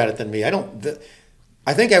better at it than me.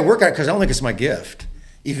 I think I work at it because I don't think it's my gift.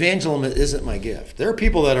 Evangelism isn't my gift. There are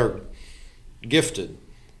people that are gifted,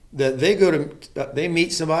 that they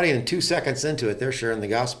meet somebody and 2 seconds into it, they're sharing the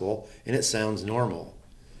gospel and it sounds normal.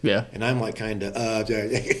 Yeah. And I'm like kind of,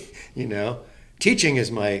 teaching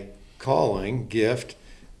is my calling, gift,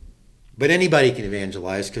 but anybody can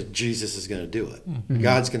evangelize because Jesus is going to do it. Mm-hmm.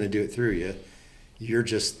 God's going to do it through you. You're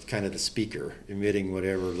just kind of the speaker, emitting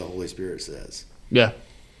whatever the Holy Spirit says. Yeah.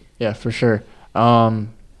 Yeah, for sure. And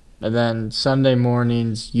then Sunday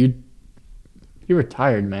mornings, you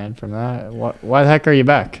retired, man, from that. Why the heck are you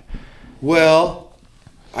back? Well,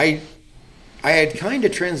 I had kind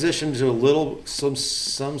of transitioned to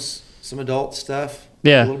some adult stuff, a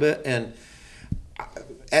little bit, and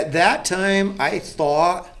at that time I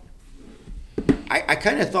thought I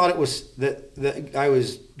kind of thought it was that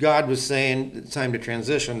God was saying it's time to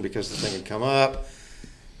transition because the thing had come up.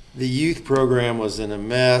 The youth program was in a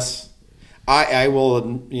mess. I will,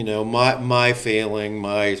 my failing,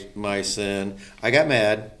 my sin. I got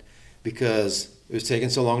mad because it was taking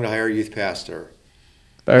so long to hire a youth pastor.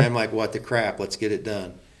 And I'm like, what the crap? Let's get it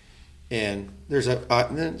done. And there's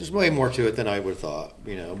way more to it than I would have thought,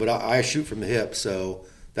 But I shoot from the hip, so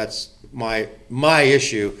that's my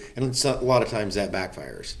issue, and a lot of times that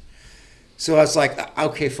backfires. So I was like,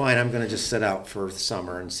 okay, fine. I'm going to just sit out for the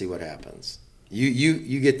summer and see what happens.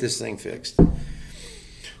 You get this thing fixed.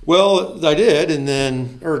 Well, I did,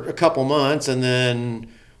 or a couple months, and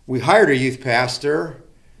then we hired a youth pastor,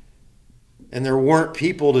 and there weren't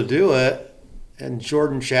people to do it. And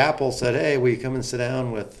Jordan Chappell said, hey, will you come and sit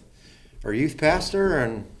down with our youth pastor?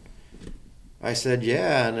 And I said,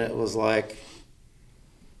 yeah, and it was like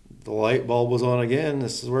the light bulb was on again.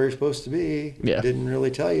 This is where you're supposed to be. Yeah. Didn't really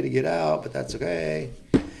tell you to get out, but that's okay.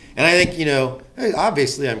 And I think,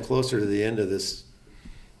 obviously I'm closer to the end of this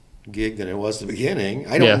gig than it was the beginning.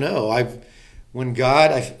 I don't know.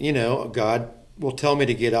 God will tell me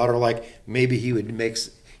to get out, or like maybe he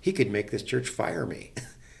could make this church fire me.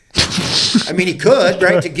 I mean, he could,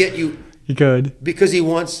 right? To get you. He could. Because he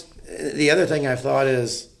wants. The other thing I've thought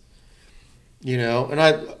is, and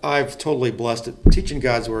I've totally blessed it. Teaching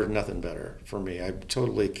God's word is nothing better for me. I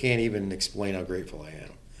totally can't even explain how grateful I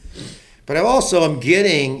am. But I also am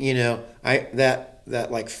getting,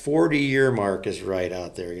 that like 40-year mark is right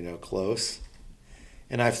out there, close.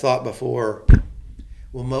 And I've thought before,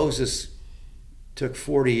 well, Moses took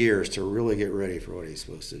 40 years to really get ready for what he's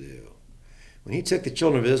supposed to do. When he took the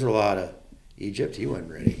children of Israel out of Egypt, he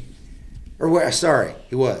wasn't ready.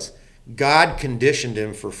 He was. God conditioned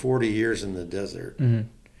him for 40 years in the desert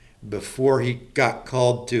before he got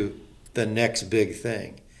called to the next big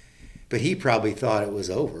thing. But he probably thought it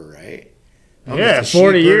was over, right?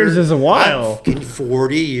 40 years is a while.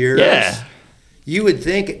 40 years? Yeah. You would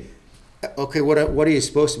think, okay, what are you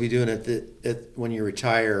supposed to be doing when you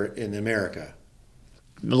retire in America?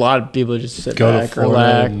 A lot of people just sit back,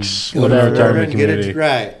 relax, whatever.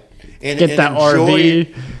 Right. And that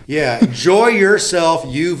RV. Yeah, enjoy yourself.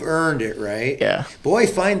 You've earned it, right? Yeah. Boy,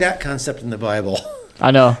 find that concept in the Bible.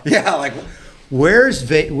 I know. Yeah, like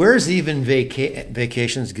where's even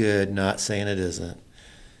vacation's good? Not saying it isn't.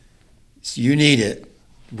 So you need it.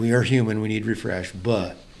 We are human. We need refresh.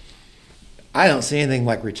 But I don't see anything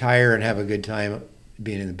like retire and have a good time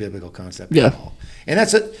being in the biblical concept at all. And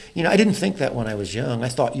that's it. I didn't think that when I was young. I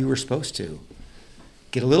thought you were supposed to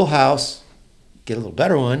get a little house, get a little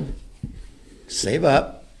better one, save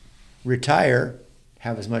up, retire,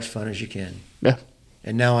 have as much fun as you can. Yeah.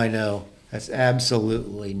 And now I know that's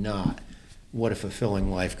absolutely not what a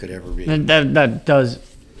fulfilling life could ever be. And that does.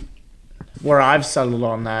 Where I've settled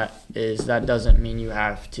on that is that doesn't mean you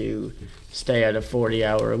have to stay at a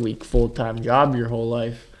 40-hour-a-week full-time job your whole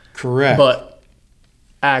life. Correct. But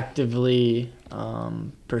actively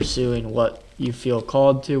pursuing what you feel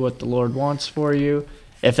called to, what the Lord wants for you.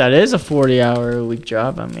 If that is a 40-hour-a-week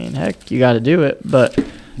job, I mean, heck, you got to do it. But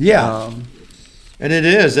yeah, and it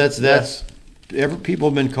is. That's people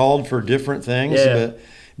have been called for different things. Yeah.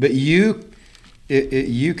 But you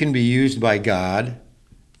can be used by God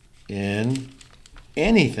in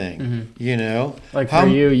anything. You know, like for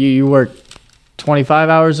you work 25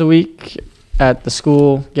 hours a week at the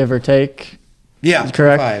school, give or take. Yeah,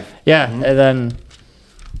 correct. 25. Yeah, and then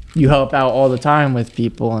you help out all the time with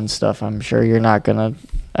people and stuff. I'm sure you're not gonna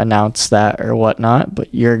announce that or whatnot,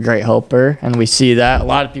 but you're a great helper, and we see that. A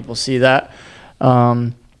lot of people see that.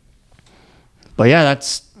 But yeah,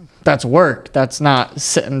 that's work. That's not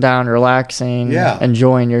sitting down, relaxing,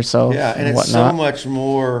 enjoying yourself. Yeah, and it's so much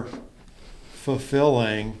more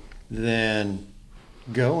fulfilling than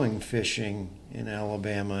going fishing in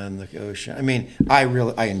Alabama in the ocean. I mean, I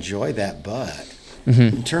enjoy that, but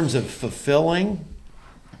in terms of fulfilling,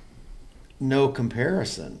 no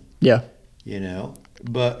comparison. Yeah. You know,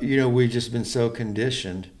 but we've just been so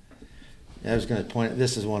conditioned. I was going to point.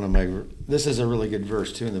 This is a really good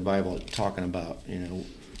verse too in the Bible, talking about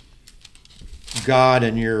God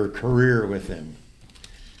and your career with Him.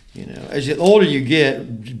 As the older you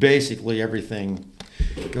get, basically everything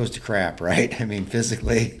goes to crap, right? I mean,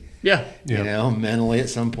 physically. Yeah. Mentally at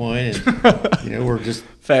some point, and we're just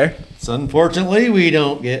fair. So unfortunately, we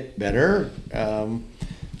don't get better,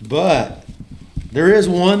 but there is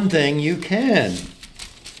one thing you can,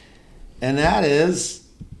 and that is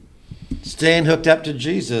staying hooked up to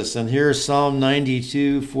Jesus. And here's Psalm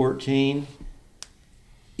 92:14.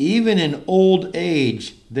 Even in old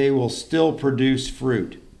age, they will still produce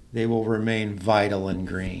fruit. They will remain vital and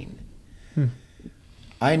green.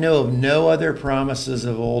 I know of no other promises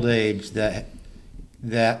of old age that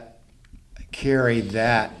carry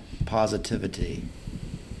that positivity.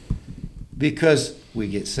 Because we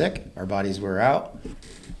get sick, our bodies wear out,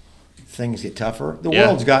 things get tougher. The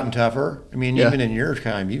world's gotten tougher. I mean, even in your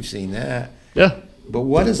time, you've seen that. Yeah. But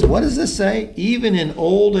what does this say? Even in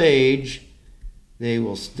old age, they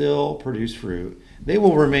will still produce fruit. They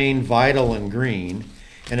will remain vital and green.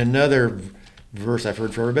 And another verse I've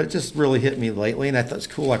heard forever, but it just really hit me lately, and I thought it's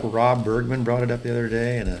cool. Like Rob Bergman brought it up the other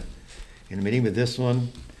day in a meeting with this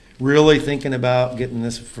one. Really thinking about getting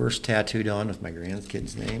this first tattooed on with my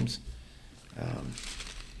grandkids' names.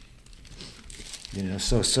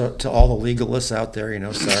 So to all the legalists out there,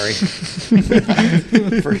 sorry.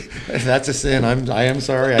 If that's a sin, I am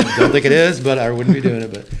sorry. I don't think it is, but I wouldn't be doing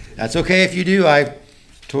it. But that's okay if you do. I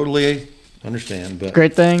totally understand. But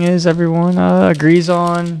great thing is everyone agrees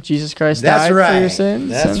on Jesus Christ died for your sins.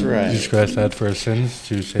 That's right. Jesus Christ died for our sins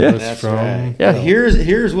to save us from. Right. Yeah.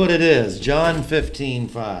 Here's what it is. John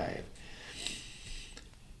 15:5.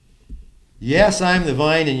 Yes, I'm the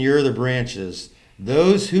vine and you're the branches.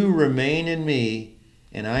 Those who remain in me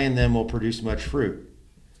and I in them will produce much fruit.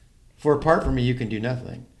 For apart from me, you can do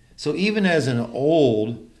nothing. So even as an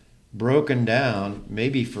old, broken down,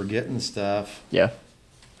 maybe forgetting stuff. Yeah.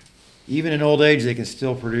 Even in old age, they can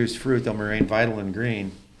still produce fruit. They'll remain vital and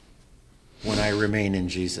green when I remain in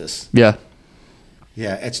Jesus. Yeah.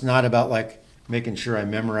 Yeah, it's not about like making sure I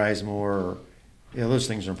memorize more. Or, those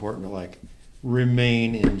things are important, but like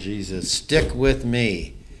remain in Jesus. Stick with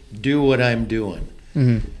me. Do what I'm doing.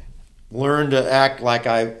 Mm-hmm. Learn to act like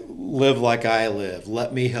I live like I live.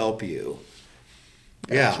 Let me help you.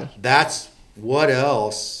 Gotcha. Yeah, that's what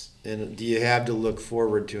else do you have to look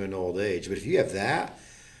forward to in old age? But if you have that,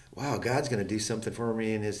 wow, God's going to do something for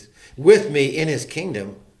me with me in His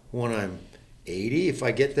kingdom when I'm 80. If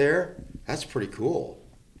I get there, that's pretty cool,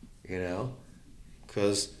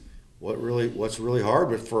 because what's really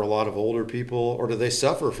hard for a lot of older people, or do they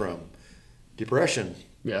suffer from? Depression.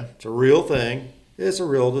 Yeah, it's a real thing. It's a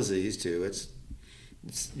real disease too. It's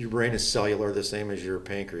your brain is cellular, the same as your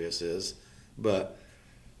pancreas is, but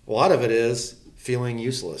a lot of it is feeling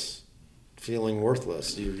useless, feeling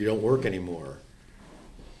worthless. You don't work anymore.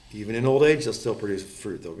 Even in old age, they'll still produce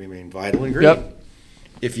fruit. They'll remain vital and green. Yep.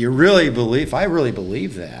 If I really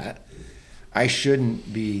believe that, I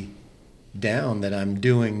shouldn't be down that I'm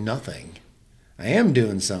doing nothing. I am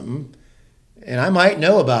doing something, and I might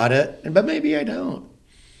know about it, but maybe I don't.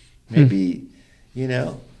 Maybe,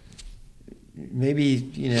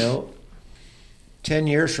 10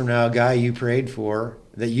 years from now, a guy you prayed for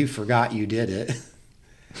that you forgot you did it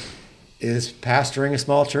is pastoring a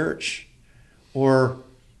small church, or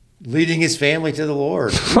leading his family to the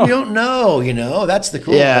Lord. We don't know, That's the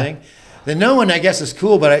cool thing. The knowing, I guess, is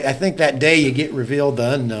cool, but I think that day you get revealed,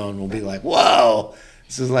 the unknown will be like, whoa,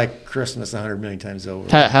 this is like Christmas 100 million times over.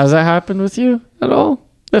 Has that happened with you at all?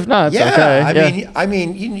 If not, it's okay. I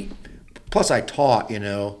mean, plus I taught,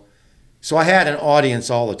 so I had an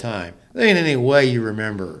audience all the time. There ain't any way you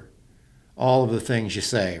remember all of the things you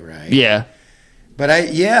say, right? Yeah. But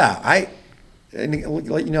I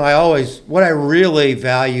always, what I really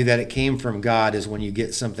value that it came from God is when you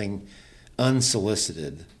get something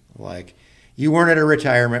unsolicited. Like, you weren't at a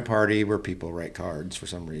retirement party where people write cards for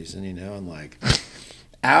some reason, and like,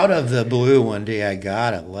 out of the blue one day I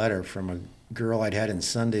got a letter from a girl I'd had in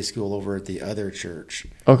Sunday school over at the other church.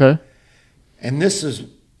 Okay. And this is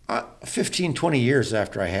 15, 20 years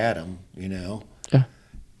after I had him, Yeah.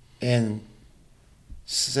 And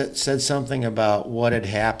said something about what had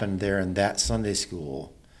happened there in that Sunday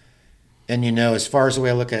school. And, as far as the way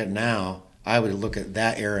I look at it now, I would look at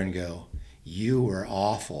that era and go, you were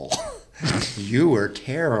awful. You were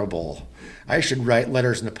terrible. I should write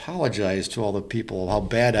letters and apologize to all the people how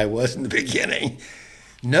bad I was in the beginning.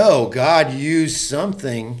 No, God used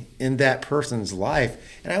something in that person's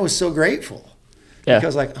life, and I was so grateful. Yeah.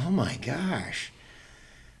 Because oh my gosh,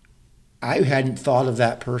 I hadn't thought of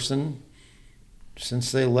that person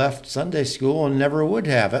since they left Sunday school and never would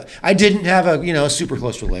have. I didn't have a super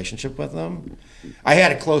close relationship with them. I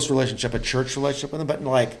had a close relationship, a church relationship with them,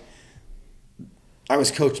 but I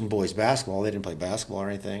was coaching boys basketball. They didn't play basketball or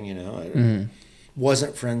anything, I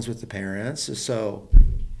wasn't friends with the parents. So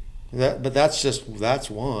that's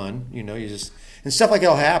one, you just, and stuff like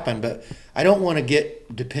that'll happen, but I don't want to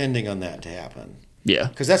get depending on that to happen. Yeah.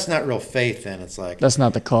 Because that's not real faith then. It's like, that's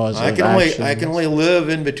not the cause I can only live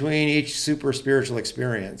in between each super spiritual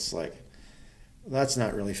experience. Like, that's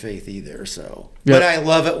not really faith either. So, But I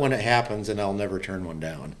love it when it happens, and I'll never turn one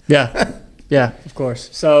down. Yeah. Yeah, of course.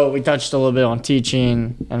 So we touched a little bit on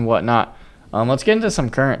teaching and whatnot. Let's get into some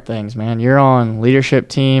current things, man. You're on leadership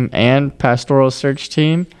team and pastoral search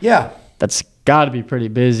team. Yeah. That's got to be pretty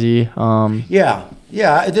busy. Yeah.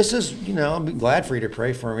 This is, I'm glad for you to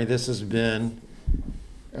pray for me. This has been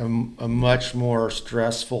a much more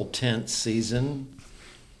stressful, tense season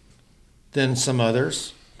than some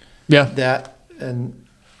others. Yeah. That and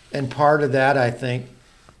part of that, I think,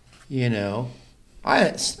 I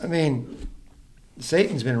mean,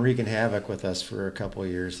 Satan's been wreaking havoc with us for a couple of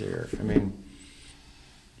years here. I mean,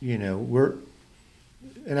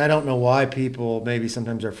 and I don't know why people maybe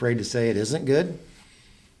sometimes are afraid to say it isn't good,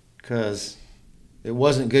 because it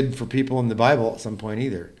wasn't good for people in the Bible at some point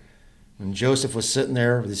either. When Joseph was sitting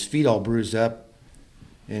there with his feet all bruised up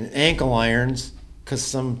in ankle irons because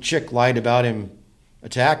some chick lied about him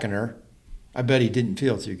attacking her, I bet he didn't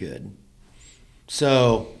feel too good.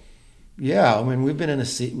 So, yeah, I mean, we've been in a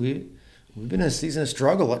season of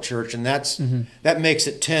struggle at church, and that makes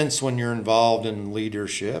it tense when you're involved in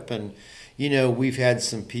leadership. And we've had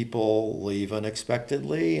some people leave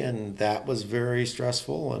unexpectedly, and that was very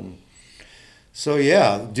stressful. And so,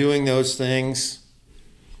 yeah, doing those things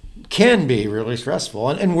can be really stressful,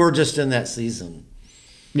 and we're just in that season.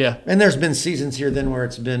 Yeah. And there's been seasons here then where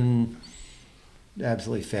it's been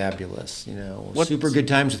absolutely fabulous. Super good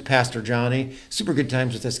times with Pastor Johnny, super good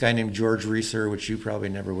times with this guy named George Reeser, which you probably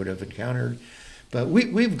never would have encountered. But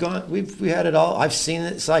we've had it all. I've seen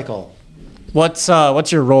it cycle. What's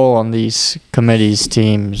your role on these committees,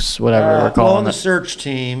 teams, whatever we're calling on the it? search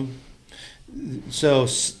team. So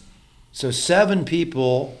 7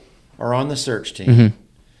 people are on the search team. Mm-hmm.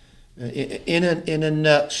 In a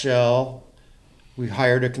nutshell, we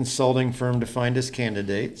hired a consulting firm to find us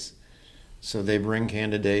candidates. So they bring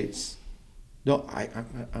candidates. No,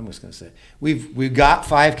 I'm just going to say we've got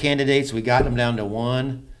 5 candidates. We got them down to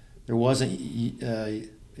 1. There wasn't a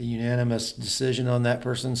unanimous decision on that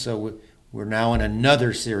person, so we're now in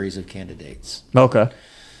another series of candidates. Okay.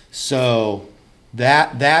 So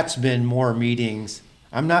that's been more meetings.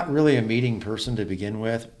 I'm not really a meeting person to begin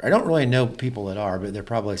with. I don't really know people that are, but they're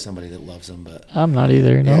probably somebody that loves them. But I'm not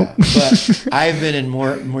either. No. Yeah, but I've been in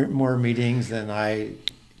more meetings than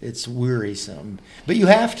it's wearisome. But you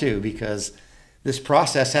have to, because this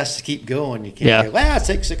process has to keep going. You can't go,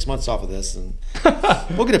 take 6 months off of this and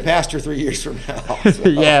we'll get a pastor 3 years from now. So,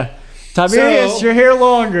 yeah. Tiberius, you're here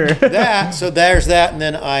longer. So there's that, and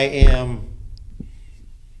then I am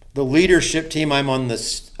the leadership team. I'm on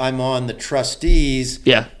the trustees.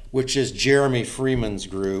 Yeah. Which is Jeremy Freeman's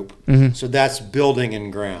group. Mm-hmm. So that's building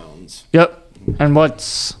and grounds. Yep. And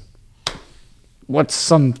what's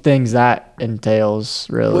some things that entails,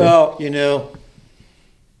 really? Well,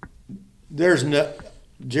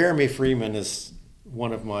 Jeremy Freeman is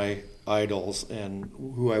one of my idols and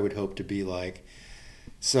who I would hope to be like.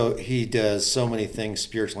 So he does so many things,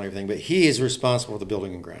 spiritual and everything, but he is responsible for the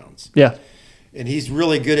building and grounds. Yeah. And he's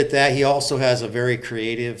really good at that. He also has a very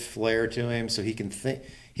creative flair to him, so he can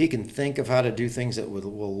think of how to do things that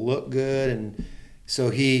will look good. And so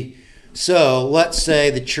let's say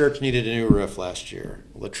the church needed a new roof last year.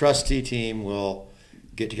 Well, the trustee team will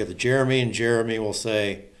get together, Jeremy will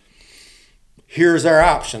say, here's our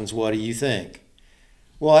options. What do you think?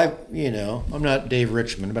 Well, I'm not Dave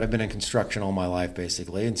Richmond, but I've been in construction all my life,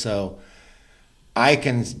 basically. And so I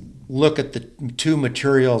can look at the two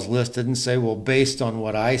materials listed and say, well, based on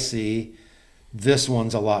what I see, this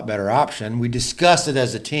one's a lot better option. We discuss it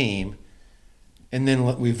as a team, and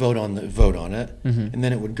then we vote on it. Mm-hmm. And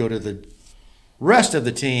then it would go to the rest of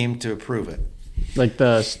the team to approve it. Like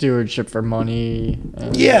the stewardship for money.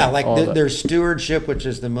 There's stewardship, which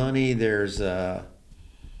is the money. There's, there's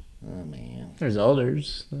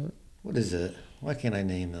elders. What is it? Why can't I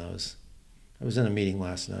name those? I was in a meeting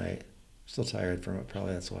last night. Still tired from it.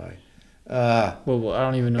 Probably that's why. Well, I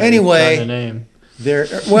don't even know. Anyway, the name.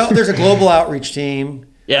 There's a global outreach team.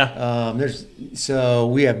 Yeah.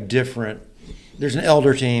 We have different. There's an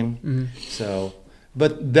elder team. Mm-hmm.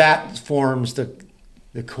 But that forms the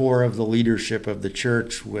core of the leadership of the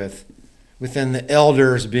church within the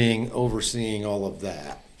elders being overseeing all of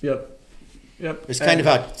that. Yep. It's kind of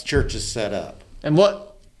how the church is set up. And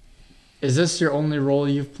what is this your only role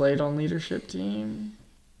you've played on leadership team?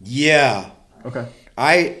 Yeah. Okay.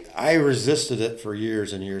 I resisted it for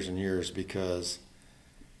years and years and years because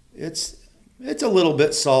it's a little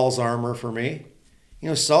bit Saul's armor for me.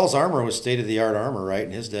 Saul's armor was state-of-the-art armor, right,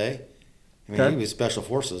 in his day. He was special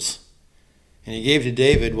forces. And he gave to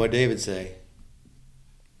David what David say.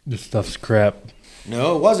 This stuff's crap.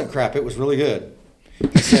 No, it wasn't crap. It was really good.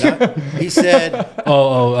 He said,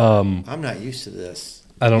 I'm not used to this.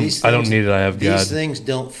 I don't need it. I have God. These things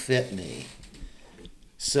don't fit me.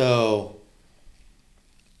 So,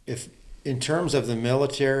 if in terms of the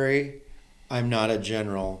military, I'm not a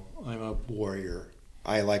general. I'm a warrior.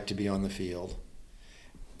 I like to be on the field.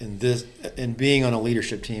 And being on a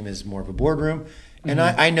leadership team is more of a boardroom. And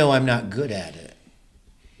mm-hmm. I know I'm not good at it.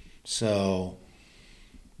 So,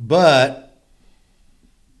 but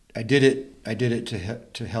I did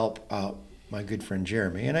it to help out my good friend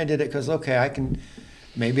Jeremy. And I did it because,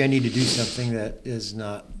 maybe I need to do something that is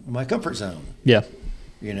not my comfort zone. Yeah.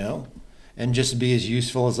 And just be as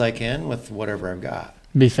useful as I can with whatever I've got.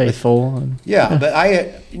 Be faithful. But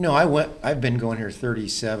I've been going here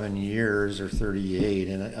 37 years or 38.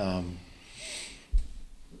 And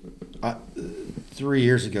 3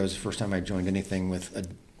 years ago was the first time I joined anything with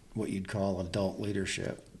what you'd call adult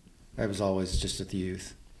leadership. I was always just at the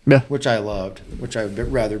youth. Yeah. Which I loved, which I would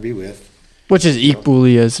rather be with. Which is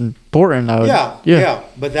equally as important. Yeah.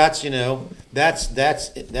 But that's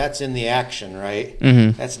that's in the action, right?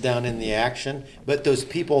 Mm-hmm. That's down in the action. But those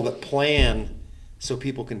people that plan so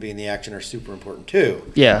people can be in the action are super important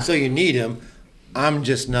too. Yeah. So you need them. I'm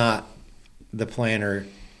just not the planner,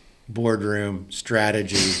 boardroom,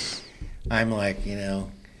 strategy. I'm like,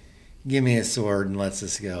 give me a sword and let's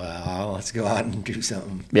just go out. Let's go out and do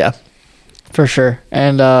something. Yeah, for sure.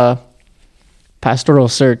 And pastoral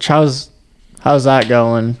search, how's that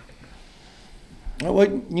going?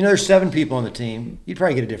 Well, there's 7 people on the team. You'd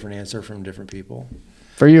probably get a different answer from different people.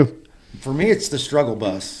 For you? For me, it's the struggle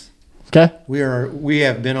bus. Okay. We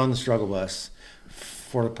have been on the struggle bus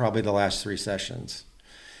for probably the last 3 sessions.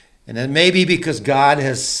 And then maybe because God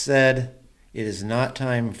has said it is not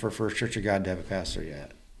time for First Church of God to have a pastor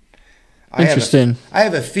yet. Interesting. I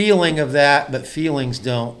have a feeling of that, but feelings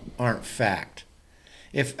aren't fact.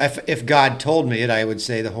 If God told me it, I would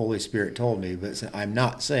say the Holy Spirit told me, but I'm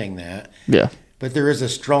not saying that. Yeah. But there is a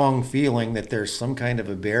strong feeling that there's some kind of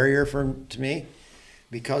a barrier to me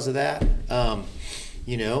because of that.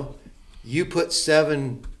 You put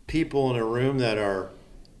 7 people in a room that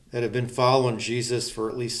have been following Jesus for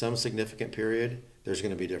at least some significant period, there's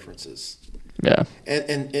going to be differences. Yeah.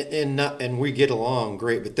 And we get along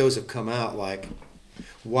great, but those have come out like,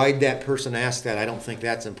 why'd that person ask that? I don't think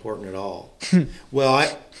that's important at all.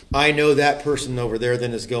 Well, I know that person over there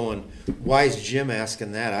then is going, why is Jim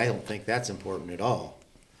asking that? I don't think that's important at all.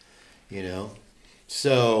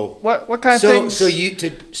 So what kind of things?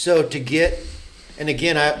 So to get, and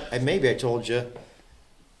again, I told you,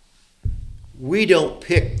 we don't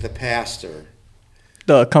pick the pastor.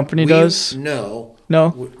 The company does? No.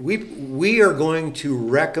 We are going to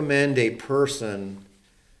recommend a person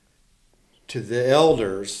to the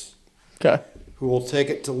elders. Okay. Who will take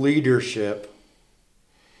it to leadership,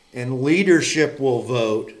 and leadership will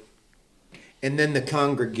vote, and then the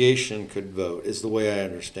congregation could vote, is the way I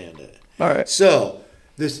understand it. All right. So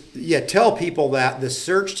tell people that the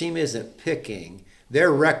search team isn't picking. We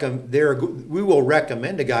will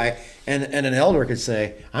recommend a guy, and an elder could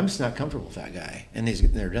say, I'm just not comfortable with that guy, and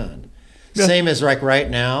they're done. Yeah. Same as like right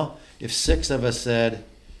now, if 6 of us said,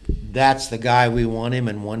 that's the guy, we want him,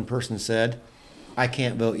 and one person said, I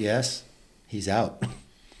can't vote yes, he's out.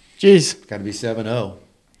 Jeez. Got to be 7-0.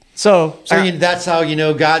 So that's how you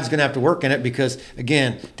know God's going to have to work in it, because,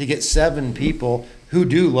 again, to get 7 people who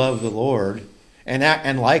do love the Lord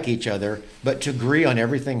and like each other, but to agree on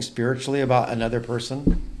everything spiritually about another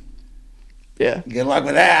person, yeah, good luck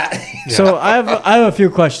with that. So I have a few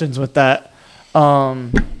questions with that. We'll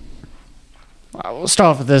start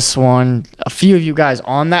off with this one. A few of you guys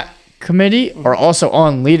on that committee are also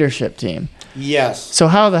on leadership team. Yes. So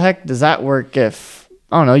how the heck does that work if,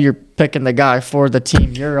 I don't know, you're picking the guy for the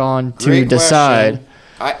team you're on to Great decide?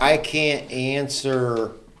 Question. I can't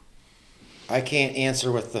answer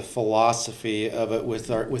with the philosophy of it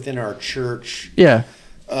within our church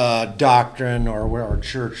doctrine or our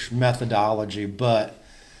church methodology, but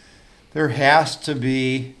there has to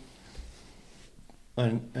be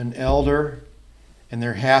an elder, and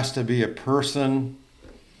there has to be a person,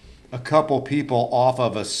 a couple people off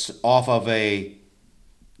of a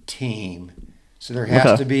team. So there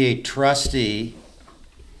has to be a trustee.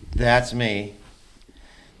 That's me.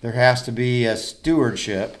 There has to be a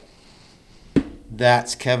stewardship.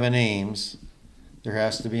 That's Kevin Ames. There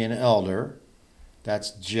has to be an elder.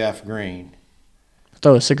 That's Jeff Green. I thought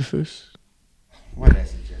it was Sycophus. Why did I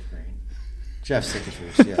say Jeff Green? Jeff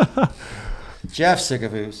Sycophus, yeah. Jeff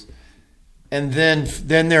Sycophus. And then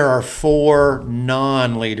there are 4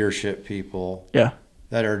 non-leadership people. Yeah.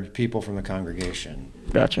 That are people from the congregation.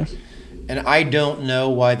 Gotcha. And I don't know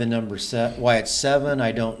why the number why it's 7.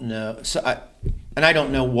 I don't know. I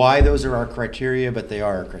don't know why those are our criteria, but they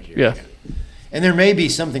are our criteria. Yeah. And there may be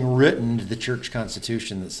something written to the church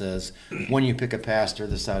constitution that says when you pick a pastor,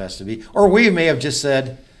 this is how it has to be. Or we may have just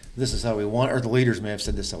said, this is how we want it, or the leaders may have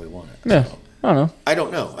said, this is how we want it. Yeah, so, I don't know. I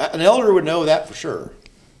don't know. An elder would know that for sure.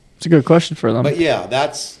 It's a good question for them. But yeah,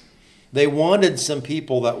 they wanted some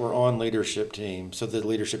people that were on leadership team, so the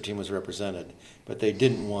leadership team was represented. But they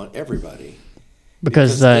didn't want everybody.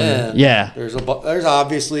 Because then there's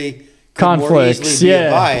obviously conflicts, more easily be a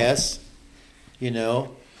bias,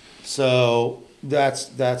 So that's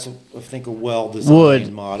I think a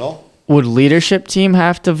well-designed model. Would leadership team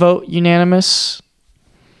have to vote unanimous?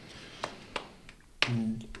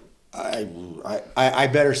 I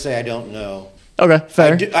better say I don't know. Okay,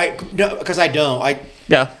 fair. Because I don't.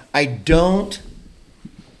 I don't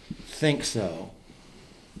think so.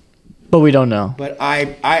 But we don't know. But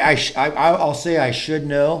I'll say I should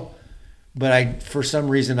know, but for some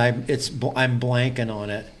reason I'm blanking on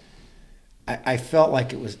it. I felt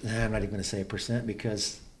like it was. I'm not even going to say a percent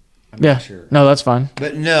because I'm not sure. No, that's fine.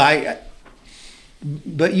 But no,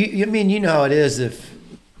 But you mean you know how it is if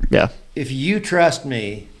you trust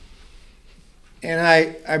me, and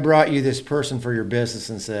I brought you this person for your business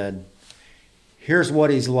and said, here's what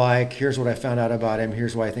he's like, here's what I found out about him,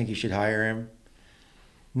 here's why I think you should hire him.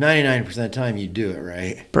 99% of the time you do it,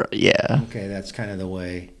 right? Yeah. Okay, that's kind of the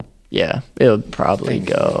way. Yeah, it would probably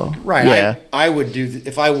go. Right. Yeah. I would do,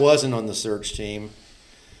 if I wasn't on the search team,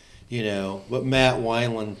 but Matt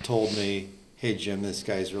Wineland told me, hey, Jim, this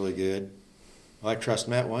guy's really good. Well, I trust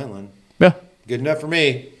Matt Wineland. Yeah. Good enough for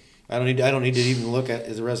me. I don't need to even look at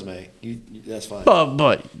his resume. That's fine.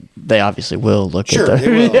 But they obviously will look at that. Sure,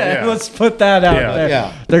 they will. Let's put that out there.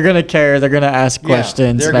 Yeah. They're going to care. They're going to ask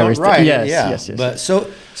questions and everything. Right. Yes. But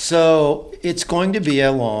so it's going to be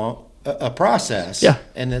a process. Yeah.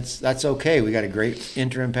 And that's okay. We got a great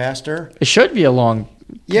interim pastor. It should be a long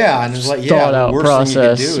and it's like thought out the worst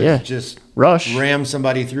process. thing you can do is just rush, ram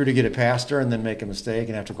somebody through to get a pastor and then make a mistake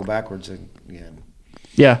and have to go backwards again.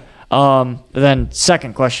 Yeah. Then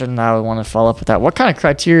second question, I would want to follow up with that. What kind of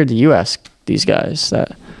criteria do you ask these guys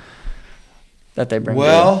that they bring?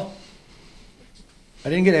 Well, I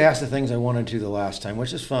didn't get asked the things I wanted to the last time,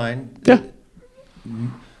 which is fine. Yeah.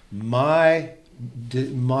 My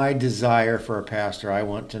desire for a pastor, I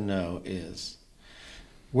want to know is,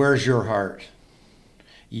 where's your heart?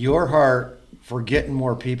 Your heart for getting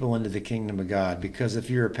more people into the kingdom of God. Because if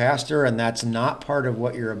you're a pastor and that's not part of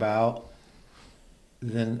what you're about,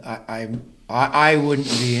 then I wouldn't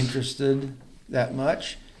be interested that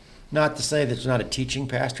much. Not to say that there's not a teaching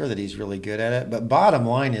pastor, that he's really good at it. But bottom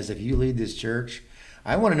line is, if you lead this church,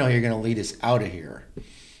 I want to know you're going to lead us out of here.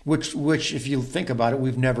 Which, if you think about it,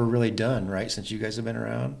 we've never really done, right, since you guys have been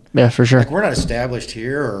around. Yeah, for sure. Like, we're not established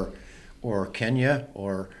here or Kenya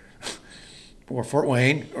or or Fort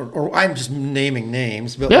Wayne, or I'm just naming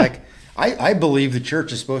names, but Yeah. like I believe the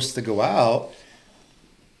church is supposed to go out.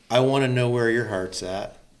 I want to know where your heart's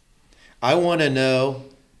at. I want to know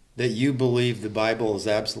that you believe the Bible is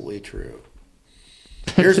absolutely true.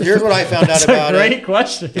 Here's what I found out about it. That's a great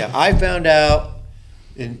question. Yeah, I found out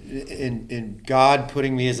in God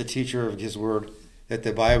putting me as a teacher of His Word that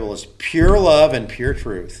the Bible is pure love and pure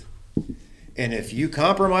truth. And if you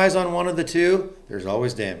compromise on one of the two, there's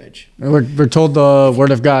always damage. We're told the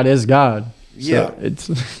Word of God is God. So Yeah.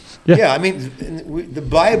 it's Yeah, I mean, the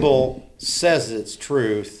Bible says it's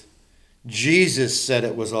truth. Jesus said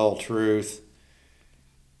it was all truth.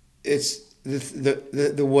 It's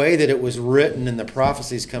the way that it was written and the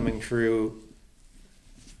prophecies coming true.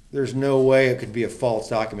 There's no way it could be a false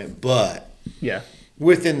document. But yeah.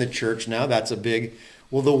 within the church now, that's a big,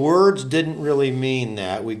 well, the words didn't really mean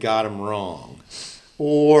that. We got them wrong.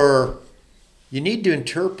 Or you need to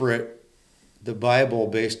interpret the Bible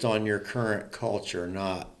based on your current culture,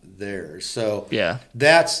 not theirs. So Yeah.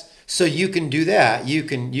 so you can do that. You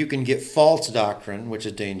can get false doctrine, which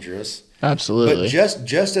is dangerous. Absolutely. But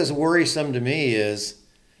just as worrisome to me is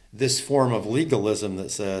this form of legalism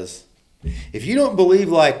that says, if you don't believe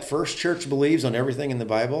like First Church believes on everything in the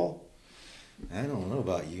Bible, I don't know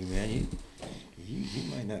about you, man. You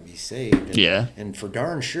might not be saved. Yeah. And for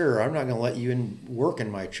darn sure, I'm not going to let you work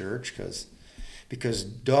in my church because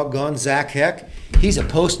doggone Zach Heck, he's a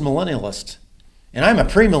post-millennialist. And I'm a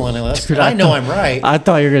premillennialist. Dude, And I know I'm right. I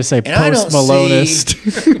thought you were going to say And I don't post-Malonist.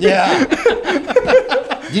 Yeah.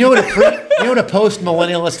 You know what a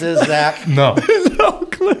post-millennialist is, Zach? No. No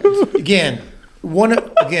clue. Again,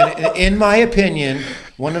 in my opinion,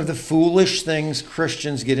 one of the foolish things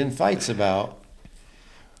Christians get in fights about.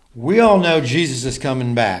 We all know Jesus is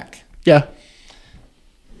coming back, Yeah.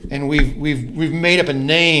 and we've made up a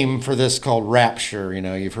name for this called rapture. You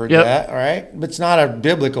know, you've heard Yep. that, all right? But it's not a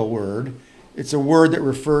biblical word. It's a word that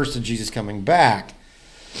refers to Jesus coming back.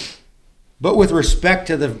 But with respect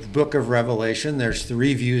to the book of Revelation, there's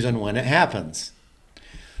 3 views on when it happens.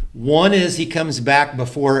 One is he comes back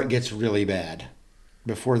before it gets really bad,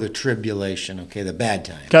 before the tribulation, okay, the bad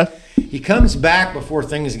time. Okay. He comes back before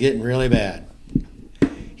things get really bad.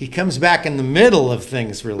 He comes back in the middle of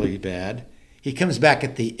things really bad. He comes back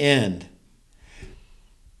at the end.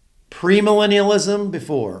 Premillennialism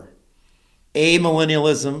before,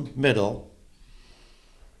 amillennialism middle,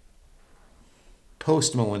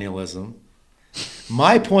 postmillennialism.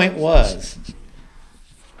 My point was,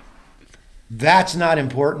 that's not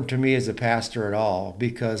important to me as a pastor at all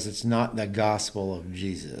because it's not the gospel of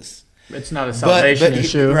Jesus. It's not a salvation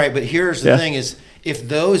issue. Right, but here's the Yeah. thing is, if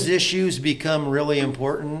those issues become really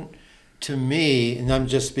important to me, and I'm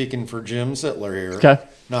just speaking for Jim Sittler here, Okay.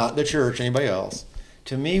 not the church, anybody else,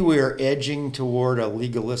 to me we are edging toward a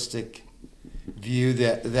legalistic view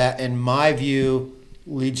that in my view,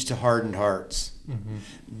 leads to hardened hearts. Mm-hmm.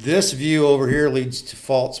 This view over here leads to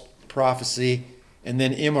false prophecy and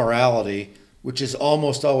then immorality, which is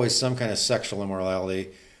almost always some kind of sexual immorality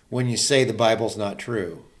when you say the Bible's not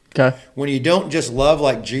true. Okay. When you don't just love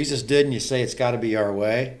like Jesus did and you say it's got to be our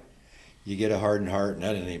way, you get a hardened heart, and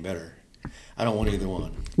that ain't any better. I don't want either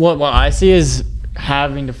one. What I see is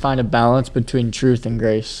having to find a balance between truth and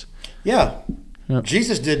grace. Yeah. Yep.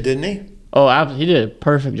 Jesus did, didn't he? Oh, he did a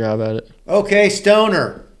perfect job at it. Okay,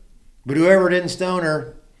 stoner. But whoever didn't stone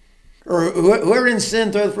her, or whoever didn't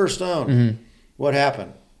sin, throw the first stone. Mm-hmm. What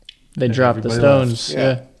happened? They dropped the Everybody stones. Yeah.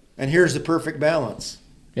 Yeah. And here's the perfect balance.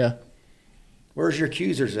 Yeah. Where's your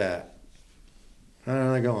accusers at? How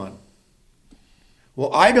are they going?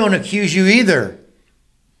 Well, I don't accuse you either.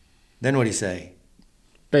 Then what'd he say?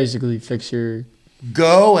 Basically, fix your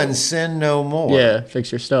Go and sin no more.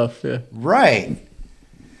 fix your stuff. Yeah. Right.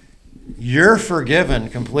 You're forgiven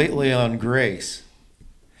completely on grace.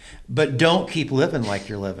 But don't keep living like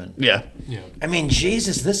you're living. Yeah. Yeah. I mean,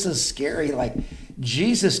 Jesus, this is scary. Like,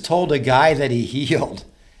 Jesus told a guy that he healed.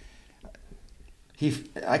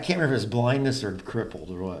 I can't remember if it was blindness or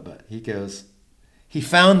crippled or what, but he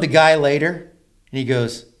found the guy later, and he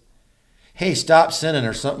goes, hey, stop sinning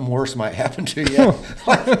or something worse might happen to you.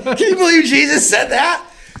 Like, can you believe Jesus said that?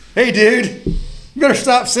 Hey, dude, you better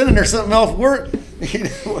stop sinning or something else worse.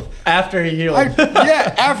 After he healed.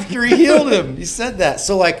 After he healed him. He said that.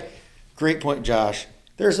 So, like, great point, Josh.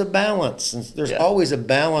 There's a balance. There's always a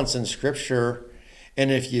balance in Scripture.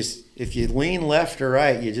 And if you lean left or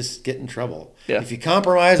right, you just get in trouble. Yeah. If you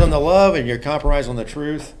compromise on the love and you compromise on the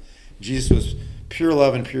truth, Jesus was pure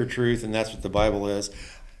love and pure truth, and that's what the Bible is.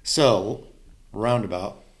 So,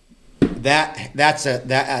 roundabout, that's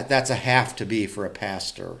a have to be for a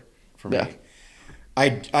pastor for me. Yeah.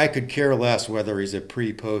 I could care less whether he's a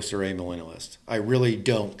pre, post, or amillennialist. I really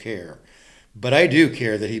don't care. But I do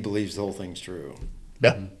care that he believes the whole thing's true.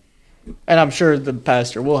 Yeah. And I'm sure the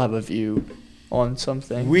pastor will have a view on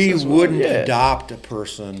something. We wouldn't adopt a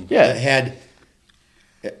person Yeah. that had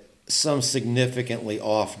some significantly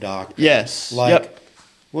off doctrine. Yes. Like,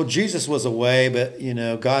 well, Jesus was a way, but,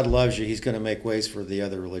 God loves you. He's going to make ways for the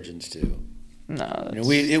other religions too. No.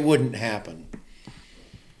 It wouldn't happen.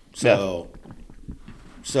 But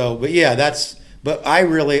yeah, but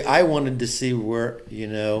I wanted to see where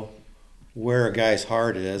a guy's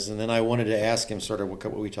heart is. And then I wanted to ask him sort of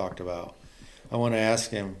what we talked about. I want to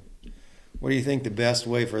ask him, what do you think the best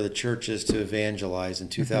way for the church is to evangelize in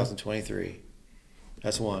 2023?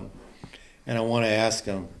 That's one. And I want to ask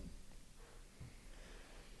him,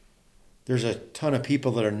 there's a ton of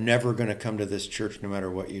people that are never going to come to this church no matter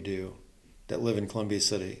what you do, that live in Columbia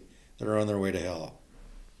City, that are on their way to hell.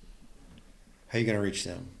 How are you going to reach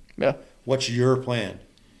them? Yeah. What's your plan?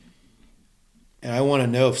 And I want to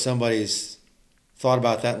know if somebody's thought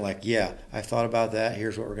about that and like, yeah, I thought about that.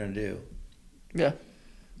 Here's what we're going to do. Yeah.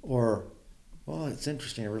 Or, well, it's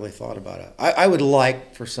interesting. I really thought about it. I would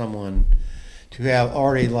like for someone to have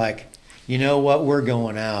already like, you know what, we're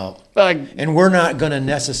going out. And we're not going to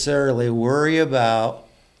necessarily worry about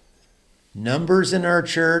numbers in our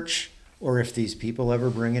church or if these people ever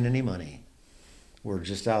bring in any money. We're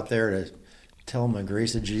just out there to tell them the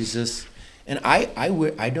grace of Jesus. And I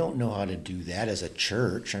don't know how to do that as a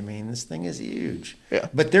church. I mean, this thing is huge. Yeah.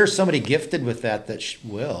 But there's somebody gifted with that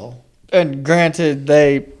will. And granted,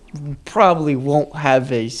 they probably won't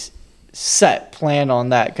have a set plan on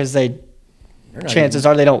that because chances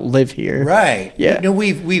are they don't live here. Right. Yeah.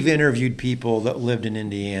 We've interviewed people that lived in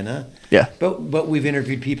Indiana. Yeah. But we've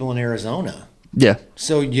interviewed people in Arizona. Yeah.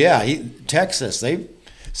 So Texas,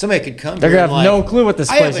 somebody could come. They're gonna have no clue what this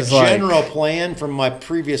place is like. I have a general plan from my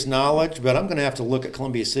previous knowledge, but I'm gonna have to look at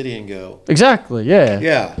Columbia City and go. Exactly. Yeah.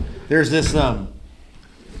 Yeah. There's this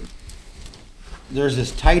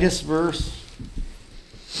Titus verse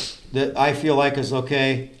that I feel like is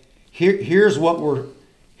okay. Here's where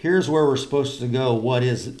we're supposed to go.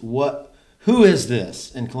 Who is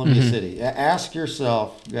this in Columbia City? Ask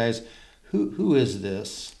yourself, guys, who is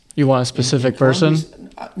this? You want a specific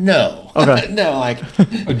person? No. Okay. No, like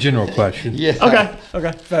a general question. Yeah.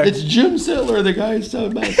 Okay. Fair. It's Jim Sittler, the guy who's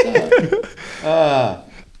side by side.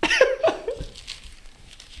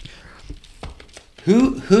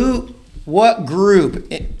 What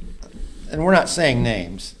group? And we're not saying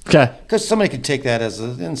names. Okay. Because somebody could take that as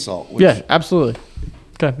an insult. Yeah, absolutely.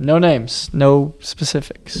 Okay. No names. No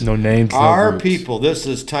specifics. No names. Our people. This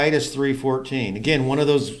is Titus 3:14. Again, one of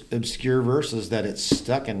those obscure verses that it's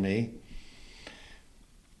stuck in me.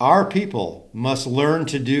 Our people must learn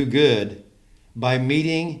to do good by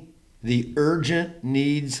meeting the urgent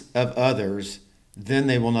needs of others. Then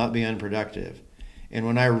they will not be unproductive. And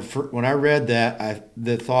when I read that,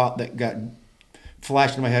 the thought that got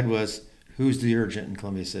flashed in my head was, who's the urgent in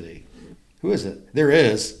Columbia City? Who is it?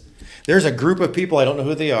 There's a group of people, I don't know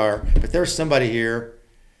who they are, but there's somebody here,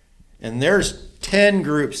 and there's 10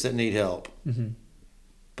 groups that need help. Mm-hmm.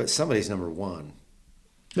 But somebody's number one.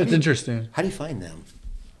 That's interesting. How do you find them?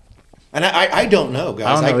 And I don't know,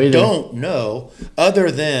 guys. I don't know other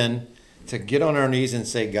than to get on our knees and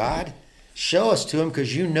say, God, show us to them,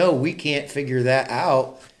 because we can't figure that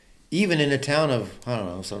out, even in a town of, I don't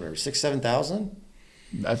know, 6,000, 7,000?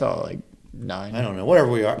 I thought like 9. I don't know, whatever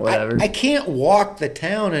we are. Whatever. I can't walk the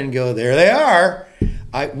town and go, there they are.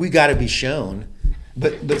 We got to be shown.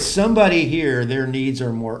 But somebody here, their needs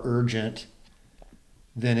are more urgent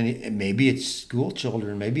than any. Maybe it's school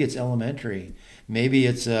children. Maybe it's elementary. Maybe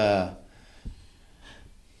it's a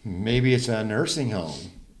nursing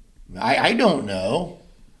home. I don't know.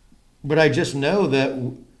 But I just know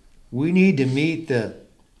that we need to meet the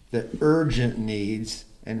urgent needs.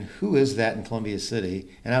 And who is that in Columbia City?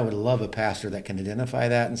 And I would love a pastor that can identify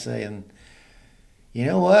that and say, you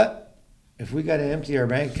know what? If we got to empty our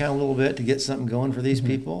bank account a little bit to get something going for these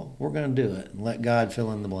people, we're going to do it and let God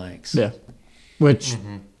fill in the blanks. Yeah. Which.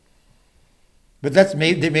 Mm-hmm. But that's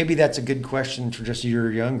maybe that's a good question for just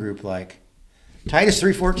your young group. Like Titus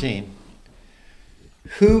 3:14.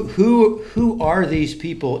 Who are these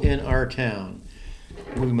people in our town?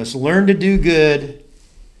 We must learn to do good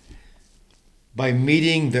by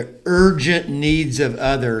meeting the urgent needs of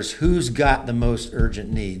others. Who's got the most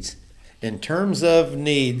urgent needs? In terms of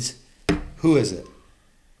needs, who is it?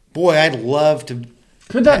 Boy, I'd love to.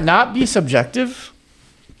 Could that not be subjective?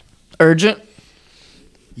 Urgent?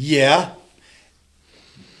 Yeah.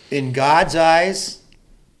 In God's eyes,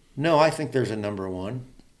 no, I think there's a number one.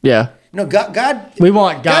 Yeah. No, God. We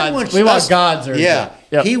want God's. wants We want us- God's urgent. Yeah.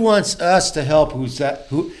 Yep. He wants us to help.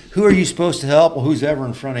 Who are you supposed to help? Well, who's ever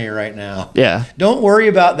in front of you right now? Yeah. Don't worry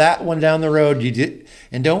about that one down the road you did,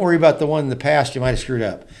 and don't worry about the one in the past you might have screwed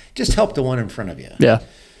up. Just help the one in front of you. Yeah.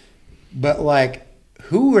 But like,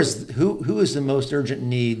 who is the most urgent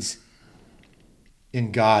needs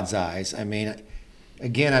in God's eyes? I mean,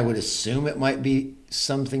 again, I would assume it might be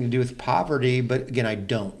something to do with poverty, but again, I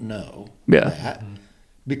don't know that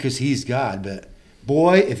because He's God. But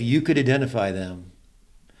boy, if you could identify them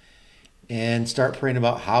and start praying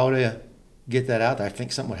about how to get that out there, I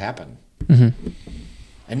think something would happen. Mm-hmm.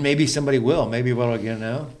 And maybe somebody will. Maybe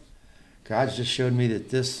God's just showed me that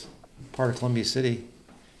this part of Columbia City,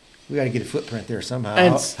 we got to get a footprint there somehow.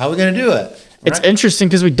 How are we going to do it? It's Right? interesting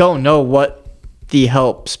because we don't know what the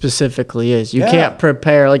help specifically is. You can't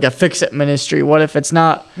prepare like a fix-it ministry. What if it's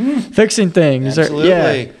not fixing things?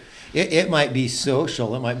 Absolutely. It might be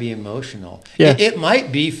social. It might be emotional. Yeah. It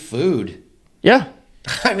might be food. Yeah.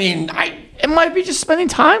 I mean, It might be just spending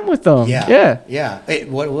time with them. Yeah.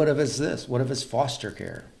 What if it's this? What if it's foster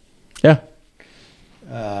care? Yeah.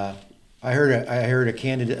 I heard a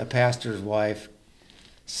candidate, a pastor's wife,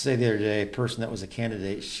 say the other day, a person that was a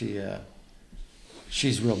candidate,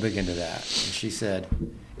 she's real big into that. And she said,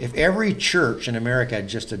 if every church in America had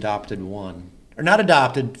just adopted one, or not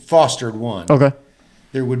adopted, fostered one, Okay.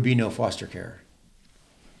 there would be no foster care.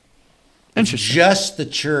 Interesting. Just the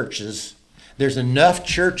churches. There's enough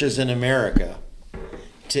churches in America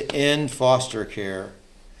to end foster care.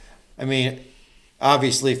 I mean,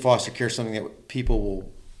 obviously foster care is something that people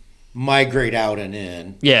will migrate out and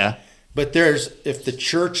in. Yeah. But if the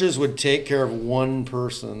churches would take care of one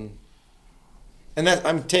person, and that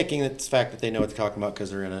I'm taking the fact that they know what they're talking about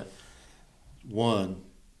because they're in it. One.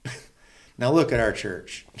 Now look at our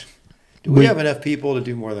church. Do we have enough people to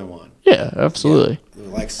do more than one? Yeah, absolutely. Yeah.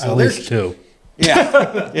 Like so At least two.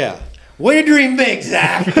 Yeah, yeah. Way to dream big,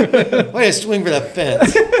 Zach. Way to swing for the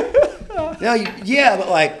fence. Now, yeah, but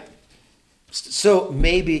like, so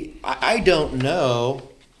maybe I don't know,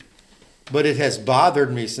 but it has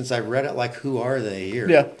bothered me since I read it. Like, who are they here?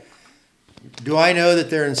 Yeah. Do I know that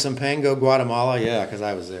they're in Sampango, Guatemala? Yeah, because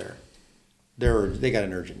I was there. They got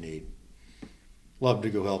an urgent need. Love to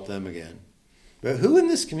go help them again. But who in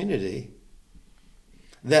this community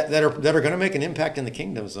that are going to make an impact in the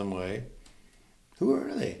kingdom some way? Who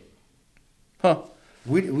are they? Huh.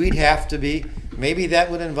 We'd have to be. Maybe that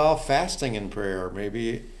would involve fasting and prayer.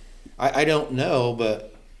 Maybe I don't know,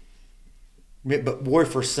 but boy,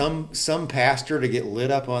 for some pastor to get lit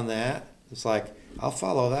up on that, it's like I'll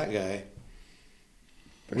follow that guy.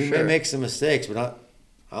 We may make some mistakes, but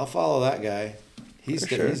I'll follow that guy. He's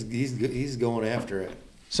going after it.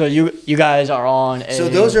 So you guys are on a... So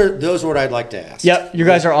those are what I'd like to ask. Yep. You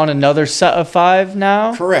guys are on another set of 5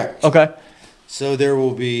 now? Correct. Okay. So there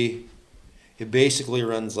will be, it basically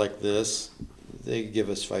runs like this. They give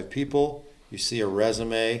us 5 people. You see a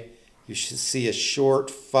resume. You should see a short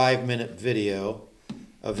 5-minute video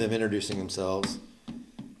of them introducing themselves.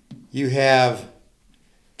 You have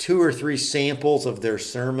 2 or 3 samples of their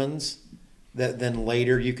sermons that then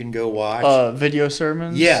later you can go watch. Video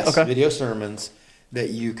sermons? Yes, Okay. video sermons that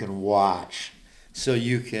you can watch. So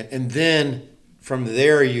you can, and then from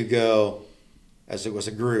there you go, as it was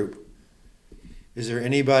a group, is there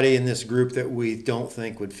anybody in this group that we don't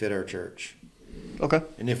think would fit our church? Okay.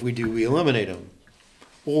 And if we do, we eliminate them.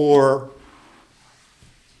 Or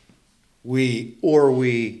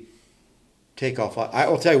we take all 5. I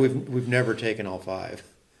will tell you, we've never taken all 5.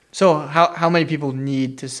 So how many people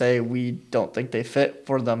need to say we don't think they fit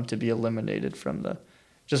for them to be eliminated from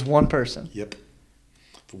just one person? Yep.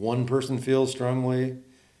 If one person feels strongly,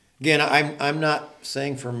 again, I'm not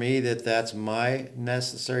saying for me that that's my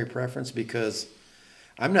necessary preference because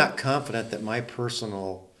I'm not confident that my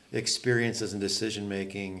personal experiences and decision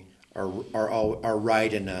making are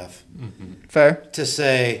right enough. Mm-hmm. Fair. To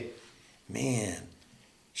say, man,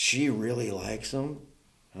 she really likes him.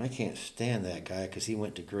 And I can't stand that guy because he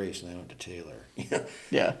went to Grace and I went to Taylor.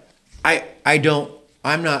 Yeah. I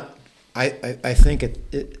think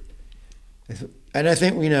it and I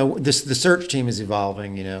think, the search team is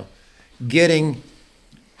evolving, getting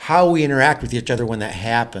how we interact with each other when that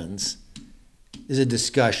happens is a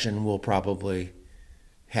discussion we'll probably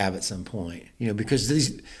have at some point,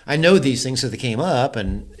 because I know these things, so they came up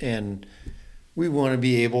and we want to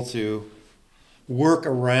be able to work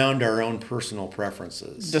around our own personal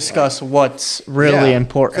preferences. Discuss what's really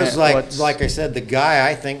important. Because like I said, the guy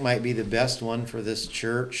I think might be the best one for this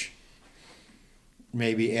church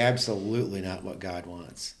may be absolutely not what God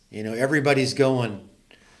wants. Everybody's going,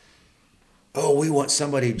 oh, we want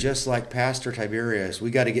somebody just like Pastor Tiberius.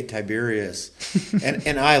 We got to get Tiberius.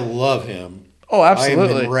 and I love him. Oh,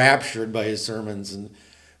 absolutely. I am enraptured by his sermons.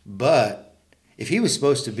 But if he was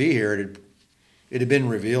supposed to be here, it had been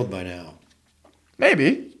revealed by now.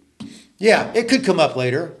 Maybe. Yeah, it could come up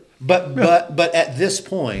later. But at this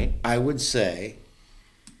point, I would say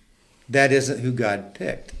that isn't who God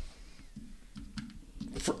picked.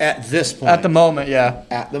 At this point. At the moment, yeah.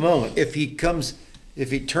 At the moment. If he turns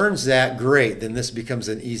that, great, then this becomes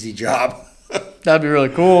an easy job. That'd be really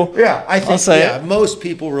cool. Yeah, I think it. Most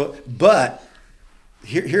people but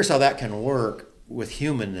here's how that can work with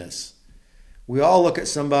humanness. We all look at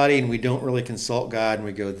somebody and we don't really consult God and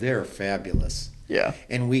we go, they're fabulous. Yeah.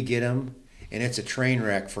 And we get them and it's a train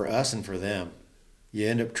wreck for us and for them. You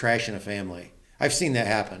end up trashing a family. I've seen that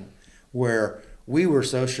happen where we were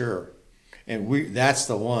so sure and that's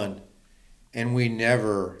the one, and we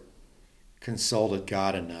never consulted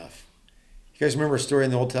God enough. You guys remember a story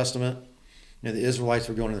in the Old Testament? The Israelites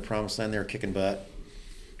were going to the Promised Land. They were kicking butt.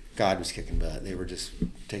 God was kicking butt. They were just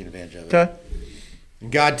taking advantage of it. Okay.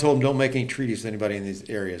 And God told them, don't make any treaties with anybody in these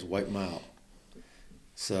areas. Wipe them out.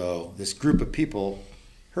 So this group of people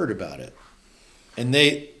heard about it. And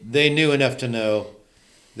they knew enough to know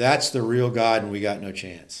that's the real God and we got no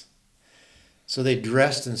chance. So they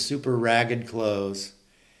dressed in super ragged clothes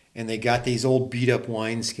and they got these old beat up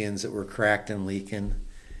wineskins that were cracked and leaking.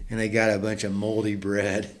 And they got a bunch of moldy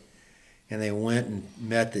bread. And they went and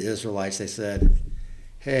met the Israelites. They said,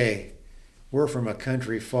 hey, we're from a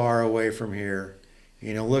country far away from here.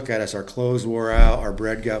 Look at us. Our clothes wore out. Our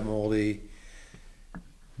bread got moldy.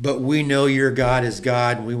 But we know your God is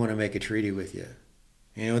God, and we want to make a treaty with you.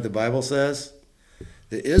 You know what the Bible says?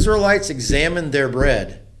 The Israelites examined their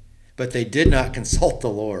bread, but they did not consult the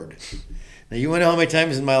Lord. Now, you want to know how many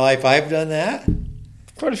times in my life I've done that?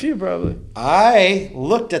 Quite a few, probably. I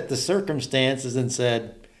looked at the circumstances and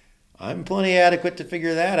said, I'm plenty adequate to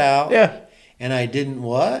figure that out. Yeah. And I didn't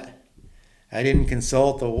what? I didn't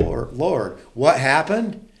consult the Lord. What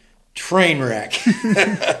happened? Train wreck.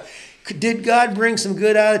 Did God bring some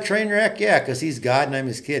good out of train wreck? Yeah, because he's God and I'm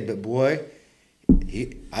his kid. But boy,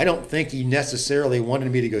 I don't think he necessarily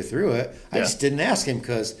wanted me to go through it. I just didn't ask him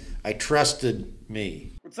because I trusted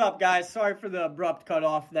me. What's up, guys? Sorry for the abrupt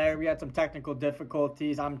cutoff there. We had some technical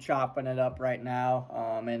difficulties. I'm chopping it up right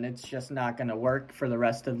now, and it's just not going to work for the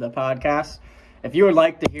rest of the podcast. If you would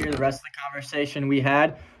like to hear the rest of the conversation we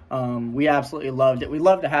had, we absolutely loved it. We'd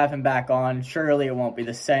love to have him back on. Surely it won't be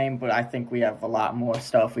the same, but I think we have a lot more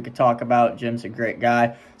stuff we could talk about. Jim's a great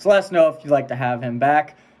guy. So let us know if you'd like to have him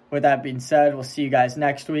back. With that being said, we'll see you guys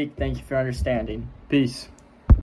next week. Thank you for understanding. Peace.